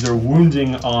it. These are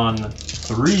wounding on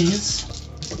 3s.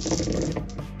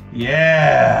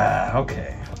 Yeah.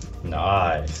 Okay.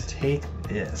 Nice. Take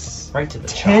this. Right to the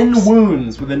 10 chops.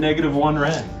 wounds with a -1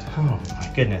 rend. Oh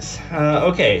my goodness.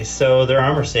 Okay, so their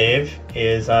armor save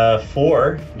is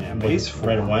 4. Yeah, base 4.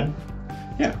 Rend of 1.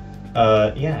 Yeah.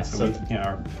 Yeah. So we,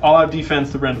 our all-out defense,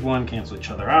 the rend of 1 cancel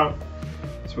each other out.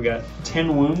 So we got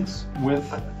 10 wounds with.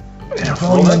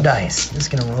 Roll your dice.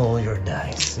 Just gonna roll your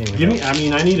dice. Give me. I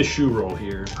mean, I need a shoe roll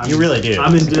here. You really do.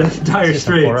 I'm in dire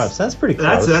straits. That's pretty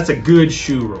close. That's a good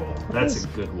shoe roll. That's a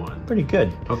good one. Pretty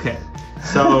good. Okay,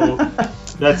 so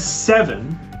that's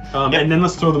 7. And then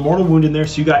let's throw the mortal wound in there.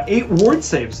 So you got 8 ward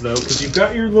saves though, because you've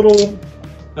got your little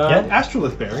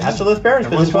Astrolith Bear. Astrolith Bear is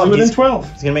within 12.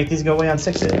 He's gonna make these go away on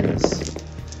 6s.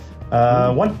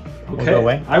 1. Okay. Will go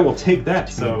away. I will take that.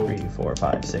 2, So 3, 4,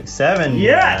 5, 6, 7.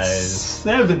 yes, Guys.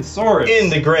 7 Saurus In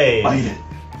the grave. Fight it.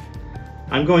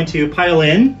 I'm going to pile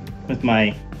in with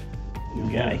my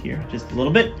new guy here, just a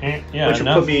little bit. Yeah, which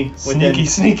will put me within,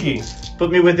 sneaky.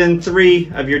 Put me within 3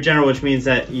 of your general, which means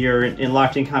that you're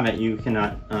locked in combat. You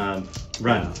cannot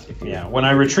run. Yeah. When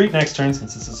I retreat next turn,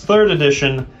 since this is 3rd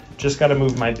edition, just got to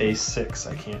move my base 6.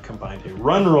 I can't combine a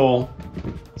run roll.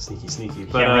 Sneaky.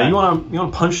 But you want to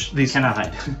punch these Cannot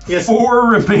hide.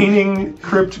 4 remaining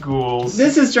crypt ghouls.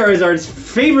 This is Charizard's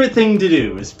favorite thing to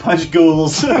do: is punch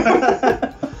ghouls.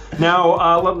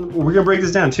 Now we're gonna break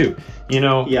this down too. You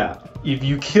know, if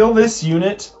you kill this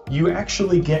unit, you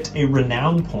actually get a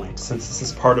renown point, since this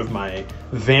is part of my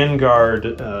Vanguard,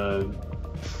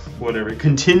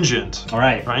 contingent. All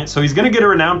right. Right. So he's gonna get a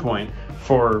renown point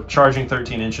for charging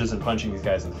 13 inches and punching these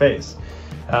guys in the face.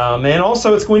 And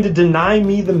also, it's going to deny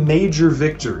me the major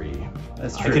victory.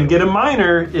 That's true. I can get a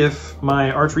minor if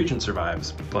my Archregent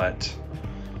survives, but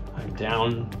I'm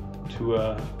down to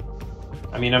a...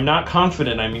 I mean, I'm not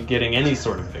confident I'm getting any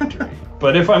sort of victory.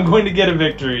 But if I'm going to get a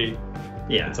victory,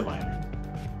 it's a minor.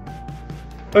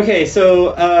 Okay,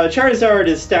 so Charizard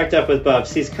is stacked up with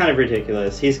buffs. He's kind of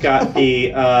ridiculous. He's got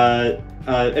the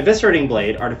Eviscerating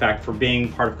Blade artifact for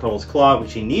being part of Kotal's Claw,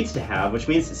 which he needs to have, which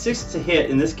means that 6 to hit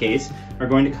in this case are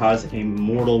going to cause a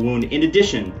mortal wound in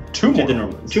addition to the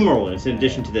normal 2 mortal wounds in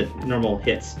addition to the normal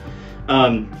hits.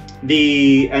 And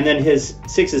then his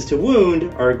 6s to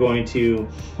wound are going to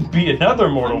be another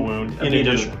mortal wound in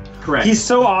addition. Correct. He's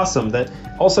so awesome that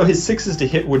also his 6s to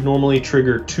hit would normally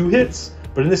trigger 2 hits,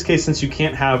 but in this case, since you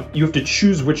have to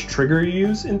choose which trigger you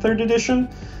use in 3rd edition.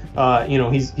 You know,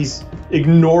 he's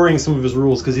ignoring some of his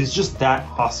rules because he's just that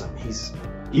awesome. He's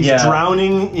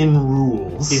drowning in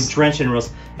rules. He's drenched in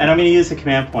rules. And I'm going to use the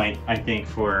command point, I think,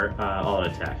 for all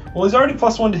attack. Well, he's already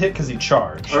 +1 to hit because he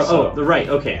charged. Right,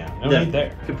 okay. Yeah, no need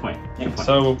there. Good point.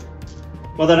 So,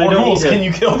 well, then I don't rules, need to... Can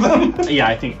you kill them? Yeah,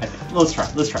 I think. Let's try.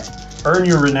 Earn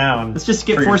your renown. Let's just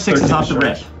get 4 6s off the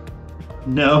rip.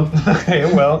 No. Okay,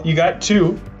 well, you got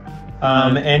 2.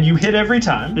 And you hit every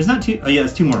time. There's not 2. Oh, yeah,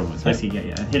 there's 2 more ones. I see.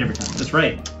 Yeah. Hit every time. That's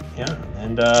right. Yeah.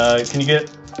 And can you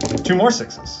get 2 more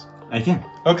 6s? I can.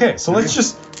 Okay, so let's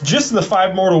just the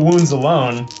 5 mortal wounds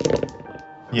alone.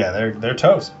 Yeah, they're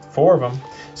toast. 4 of them.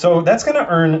 So that's going to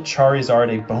earn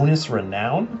Charizard a bonus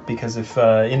renown, because if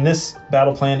in this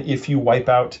battle plan, if you wipe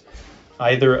out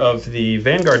either of the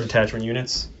Vanguard detachment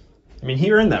units, I mean,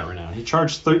 he earned that renown. He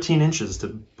charged 13 inches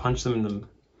to punch them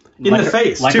in the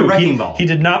face, like too. A wrecking ball. He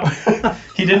did not.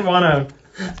 He didn't want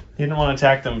to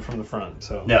attack them from the front.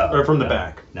 So or from the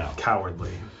back. No,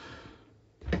 cowardly.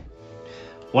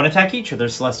 1 attack each of their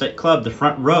Celestite Club. The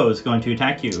front row is going to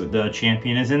attack you. The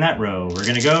champion is in that row. We're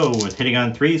going to go with hitting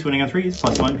on 3s, winning on 3s,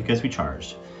 +1 because we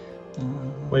charged.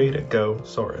 Way to go,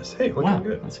 Saurus. Hey, looking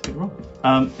good. That's a good roll.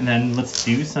 And then let's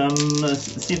do some,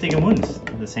 see if they can wound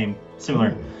the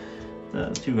similar. The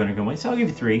 2 going to go away. So I'll give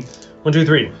you 3. 1, 2,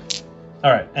 3.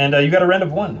 All right, and you got a rend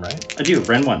of 1, right? I do,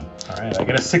 rend 1. All right, I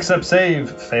get a 6-up save.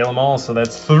 Fail them all, so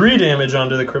that's 3 damage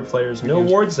onto the Crypt Flayers. No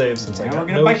ward save since I got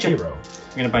no hero.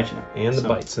 I'm going to bite you now. And the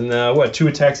bites. And what, 2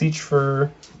 attacks each for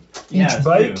each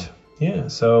bite? 2. Yeah,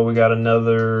 so we got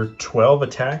another 12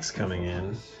 attacks coming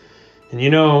in. And you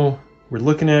know, we're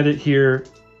looking at it here,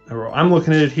 or I'm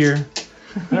looking at it here.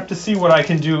 I have to see what I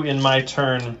can do in my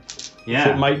turn. Yeah.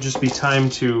 So it might just be time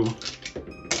to,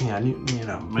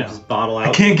 Might just bottle out.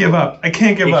 I can't give up. I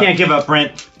can't give up. You can't give up,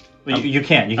 Brent. Well, you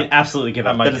can. You can absolutely give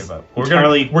up. I might That is give up. We're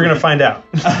gonna find out.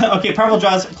 Okay, powerful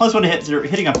draws. +1 to hit. They're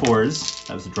hitting on 4s.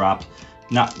 That was a drop.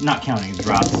 Not counting the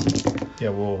drops. Yeah,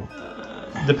 well,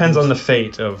 depends on the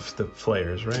fate of the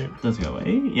flayers, right? Let's go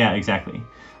away. Yeah, exactly.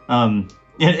 A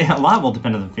lot will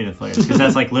depend on the fate of the flayers, because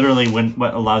that's like literally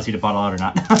what allows you to bottle out or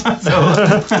not. So,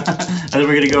 and then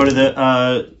we're gonna go to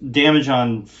the damage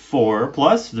on 4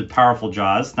 plus the powerful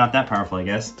jaws. Not that powerful, I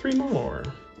guess. 3 more.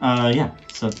 Yeah.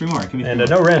 So 3 more. It can be 3 and more.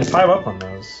 no Ren, 5 up on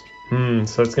those.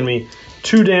 So it's gonna be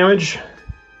 2 damage,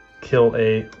 kill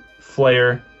a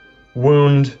flayer,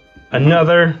 wound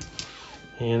another,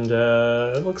 and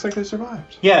it looks like they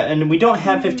survived. Yeah, and we don't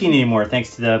have 15 anymore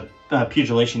thanks to the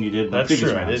pugilation you did in the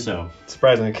previous true. round. So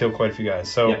surprisingly killed quite a few guys.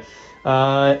 So Yep.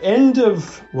 end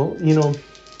of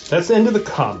that's the end of the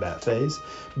combat phase.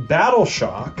 Battle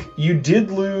shock. You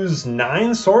did lose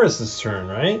 9 Saurus's turn,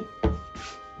 right?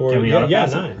 Or Can we yeah,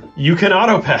 auto-pass it? 9. You can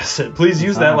auto pass it. Please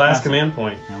use that last command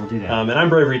point. Yeah, we'll do that. And I'm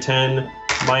bravery 10.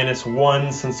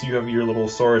 -1 since you have your little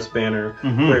Saurus banner.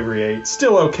 Bravery 8.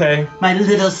 Still okay. My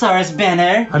little Saurus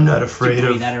banner. I'm not afraid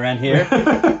of that around here.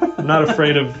 I'm not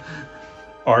afraid of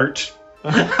art.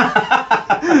 Okay,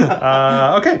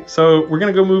 so we're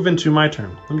gonna go move into my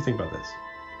turn. Let me think about this.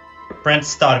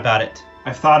 Brent's thought about it.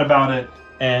 I've thought about it,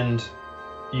 and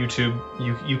YouTube,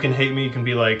 you can hate me. You can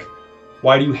be like,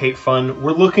 why do you hate fun?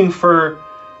 We're looking for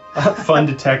fun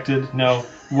detected. No,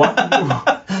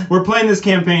 we're playing this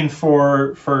campaign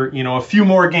for a few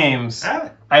more games.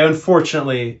 I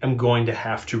unfortunately am going to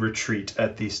have to retreat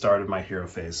at the start of my hero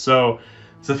phase. So,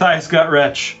 Zethias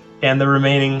Gutwretch and the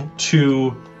remaining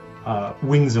 2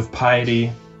 Wings of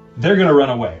Piety, they're going to run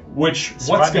away. What's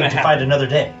going to happen? Fight another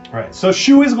day. Right. So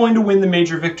Shu is going to win the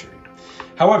major victory.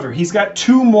 However, he's got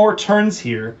 2 more turns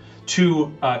here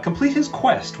to complete his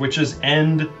quest, which is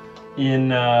end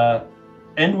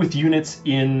with units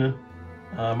in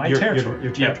my territory.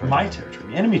 Your territory. My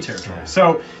territory, enemy territory. Yeah.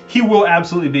 So he will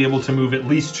absolutely be able to move at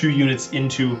least 2 units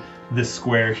into this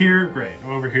square here. Great.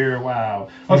 Over here. Wow.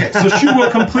 Okay, so Shu will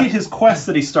complete his quest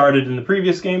that he started in the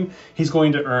previous game. He's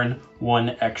going to earn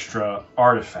 1 extra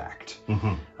artifact.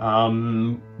 We're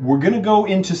going to go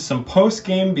into some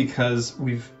post-game because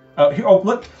we've...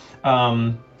 look.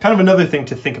 Kind of another thing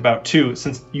to think about, too.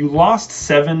 Since you lost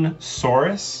 7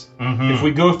 Saurus, if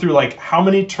we go through, like, how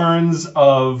many turns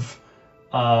of...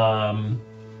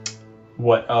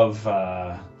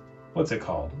 what's it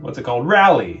called?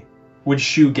 Rally would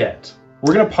Shu get?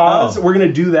 We're going to pause. We're going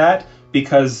to do that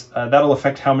because that'll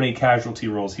affect how many casualty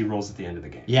rolls he rolls at the end of the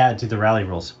game. Yeah, do the rally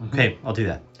rolls. Okay, I'll do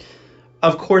that.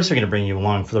 Of course they're going to bring you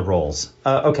along for the rolls.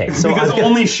 Okay, so because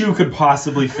only Shu could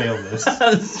possibly fail this.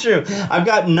 That's true. I've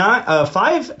got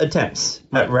 5 attempts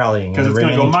at rallying. Because it's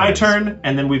going to go my turn,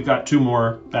 and then we've got 2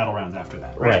 more battle rounds after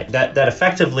that. Right. That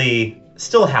effectively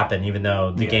still happen, even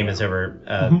though the game is over.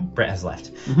 Brent has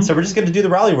left. So we're just going to do the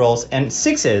rally rolls, and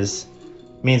 6s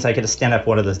means I get to stand up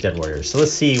one of those dead warriors. So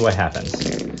let's see what happens.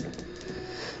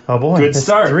 Oh boy, good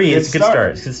start. 3. It's a good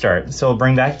start. It's a good start. So we'll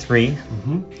bring back 3.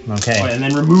 Okay. Oh, and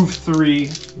then remove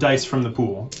 3 dice from the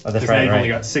pool. Oh, that's right. Now you've only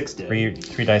got 6 dead.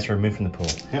 3 dice removed from the pool.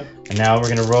 Yep. And now we're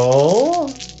gonna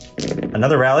roll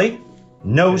another rally.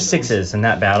 No 6s in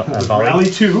that battle. Volley.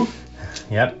 Rally 2.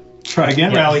 Yep. Try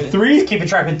again. Rally 3. Keeping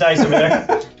track with dice over there.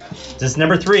 This is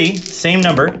number 3. Same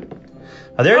number.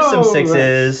 Oh, there's some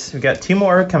 6s. We've got 2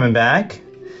 more coming back.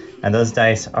 And those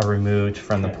dice are removed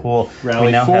from the pool.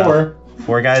 Rally 4.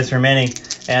 4 guys remaining.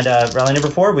 And rally number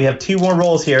 4, we have 2 more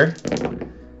rolls here.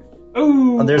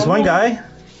 Ooh. Oh, there's one guy.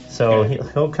 So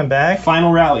he'll come back.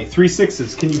 Final rally. 3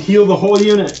 6s. Can you heal the whole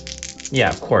unit? Yeah,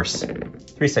 of course.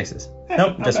 3 6s.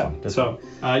 Nope, just one.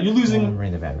 You're losing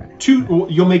ring the bad right. 2.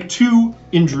 You'll make 2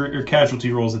 injury or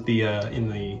casualty rolls at the in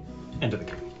the end of the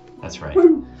game. That's right.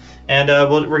 Woo-hoo. And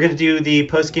we're going to do the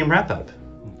post-game wrap-up.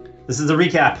 This is the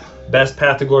recap. Best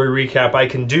Path to Glory recap I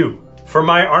can do for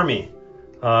my army.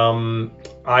 I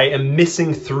am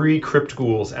missing 3 Crypt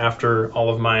Ghouls after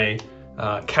all of my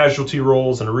casualty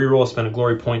rolls and a reroll. I spent a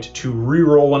glory point to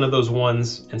reroll one of those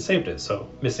ones and saved it. So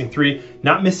missing 3.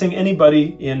 Not missing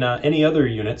anybody in any other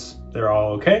units. They're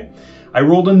all okay. I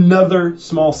rolled another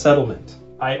small settlement.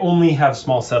 I only have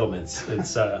small settlements.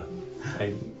 It's I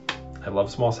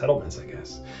love small settlements, I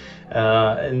guess.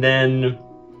 And then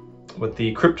with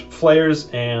the Crypt Flayers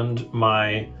and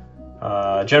my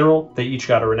general, they each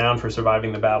got a renown for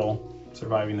surviving the battle.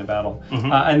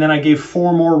 And then I gave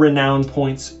 4 more renown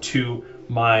points to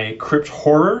my Crypt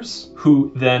Horrors,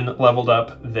 who then leveled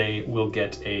up. They will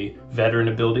get a veteran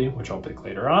ability, which I'll pick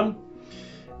later on.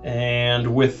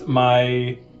 And with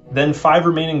my then 5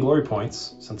 remaining glory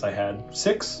points, since I had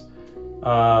 6,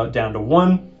 down to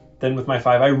 1. Then with my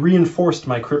 5, I reinforced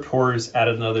my Crypt Horrors,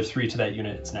 added another 3 to that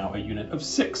unit. It's now a unit of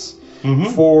 6.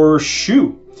 For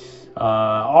Shu,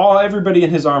 everybody in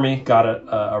his army got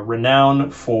a renown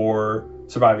for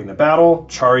surviving the battle.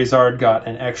 Charizard got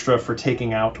an extra for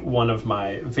taking out one of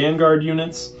my Vanguard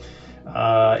units.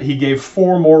 He gave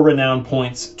 4 more renown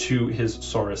points to his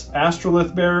Saurus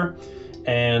Astrolith Bearer,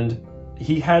 and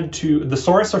he had to... The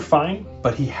Saurus are fine,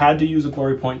 but he had to use a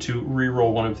glory point to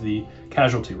re-roll one of the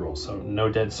casualty rolls. So no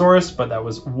dead Saurus, but that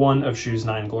was one of Shu's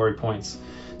 9 glory points.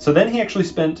 So then he actually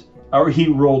he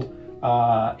rolled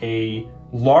a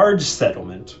large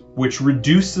settlement, which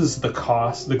reduces the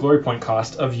glory point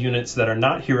cost of units that are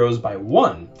not heroes by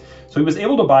 1. So he was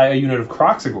able to buy a unit of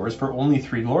Croxigors for only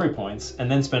 3 glory points, and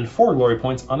then spend 4 glory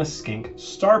points on a Skink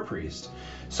Star Priest.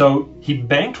 So he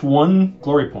banked 1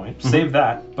 glory point, saved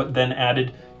that, but then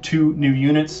added 2 new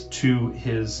units to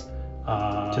his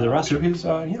roster.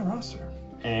 Roster.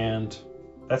 And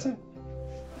that's it.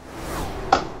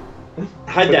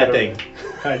 Hide that thing.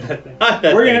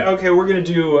 We're gonna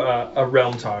do a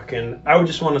realm talk, and I would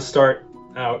just want to start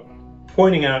out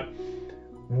pointing out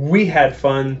we had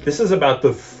fun. This is about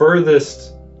the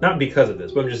furthest, not because of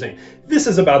this, but I'm just saying this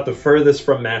is about the furthest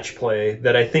from match play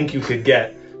that I think you could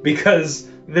get, because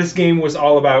this game was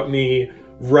all about me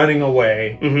running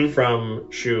away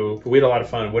from Shu. We had a lot of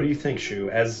fun. What do you think, Shu,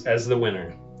 as the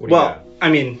winner? Well, I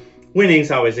mean, winning's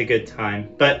always a good time,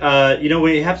 but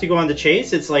when you have to go on the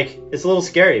chase, it's a little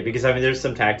scary, because I mean there's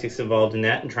some tactics involved in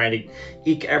that and trying to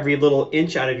eke every little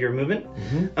inch out of your movement.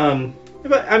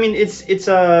 But I mean it's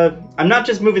I'm not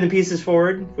just moving the pieces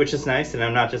forward, which is nice, and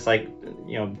I'm not just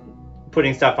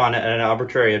putting stuff on an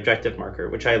arbitrary objective marker,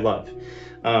 which I love.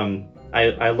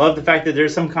 I love the fact that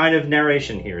there's some kind of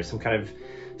narration here, some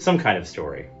kind of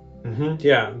story.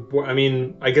 Yeah, I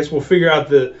mean, I guess we'll figure out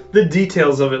the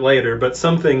details of it later, but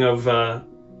something of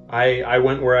I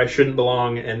went where I shouldn't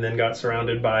belong and then got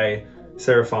surrounded by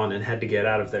Seraphon and had to get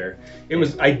out of there.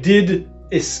 I did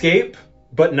escape,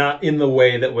 but not in the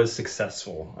way that was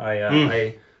successful.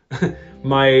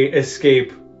 My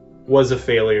escape was a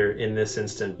failure in this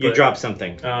instance. You dropped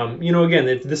something.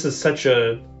 Again, this is such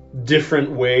a different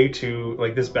way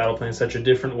to, this battle plan is such a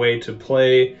different way to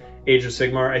play Age of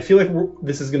Sigmar. I feel like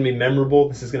this is going to be memorable.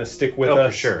 This is going to stick with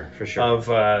us. For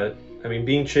sure.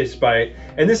 Being chased by,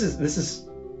 and this is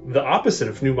the opposite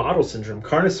of New Model Syndrome.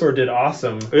 Carnosaur did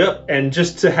awesome. Yep. And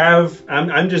just to have,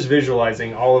 I'm just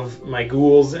visualizing all of my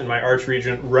ghouls and my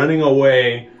Archregent running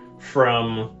away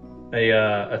from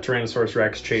a Tyrannosaurus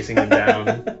Rex chasing him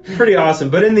down. Pretty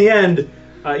awesome. But in the end,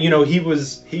 he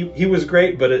was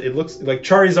great. But it looks like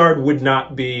Charizard would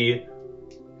not be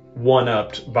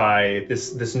one-upped by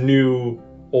this new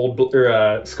old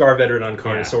Scar veteran on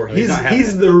Carnosaur. Yeah,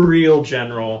 he's the real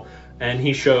general, and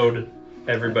he showed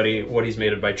everybody what he's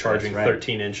made of by charging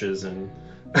 13 inches and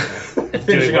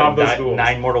finishing off those ghouls.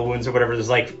 9 mortal wounds or whatever. There's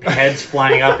heads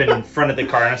flying up in front of the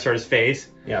Carnosaur's face.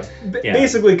 Yeah,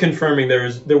 basically confirming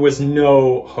there was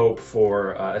no hope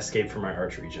for escape from my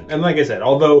Archregent. And like I said,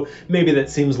 although maybe that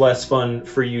seems less fun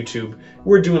for YouTube,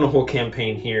 we're doing a whole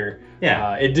campaign here.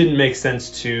 Yeah, it didn't make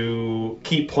sense to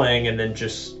keep playing and then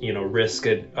just risk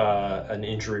an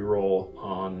injury roll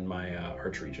on my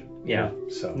Archregent. Yeah,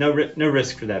 so no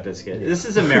risk for that biscuit. Yeah. This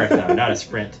is a marathon, not a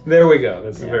sprint. There we go.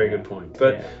 That's a very good point.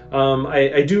 But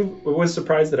I was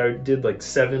surprised that I did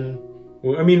 7.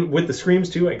 I mean, with the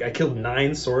screams too, I killed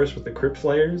 9 Saurus with the Crypt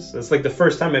Flayers. That's the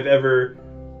first time I've ever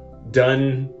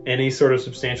done any sort of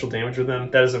substantial damage with them.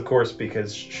 That is, of course,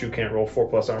 because Shu can't roll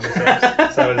 4+ armor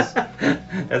saves. So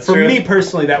that's for true. me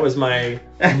personally, that was my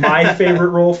favorite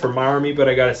roll for my army. But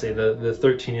I gotta say, the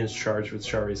 13-inch charge with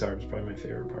Charizard is probably my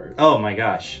favorite part. Oh my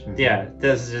gosh, yeah,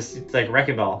 this is just it's like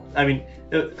Wrecking Ball. I mean,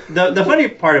 the funny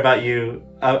part about you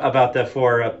about the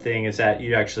 4-up thing is that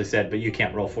you actually said, but you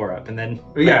can't roll 4-up, and then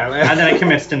and then I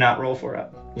commenced to not roll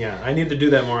 4-up. Yeah, I need to do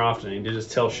that more often. I need to just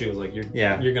tell Shu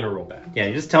you're gonna roll back. Yeah,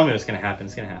 you just tell me what's gonna happen.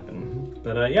 It's gonna happen.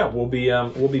 But we'll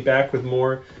be back with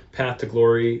more Path to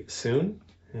Glory soon.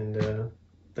 And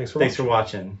thanks for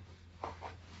watching.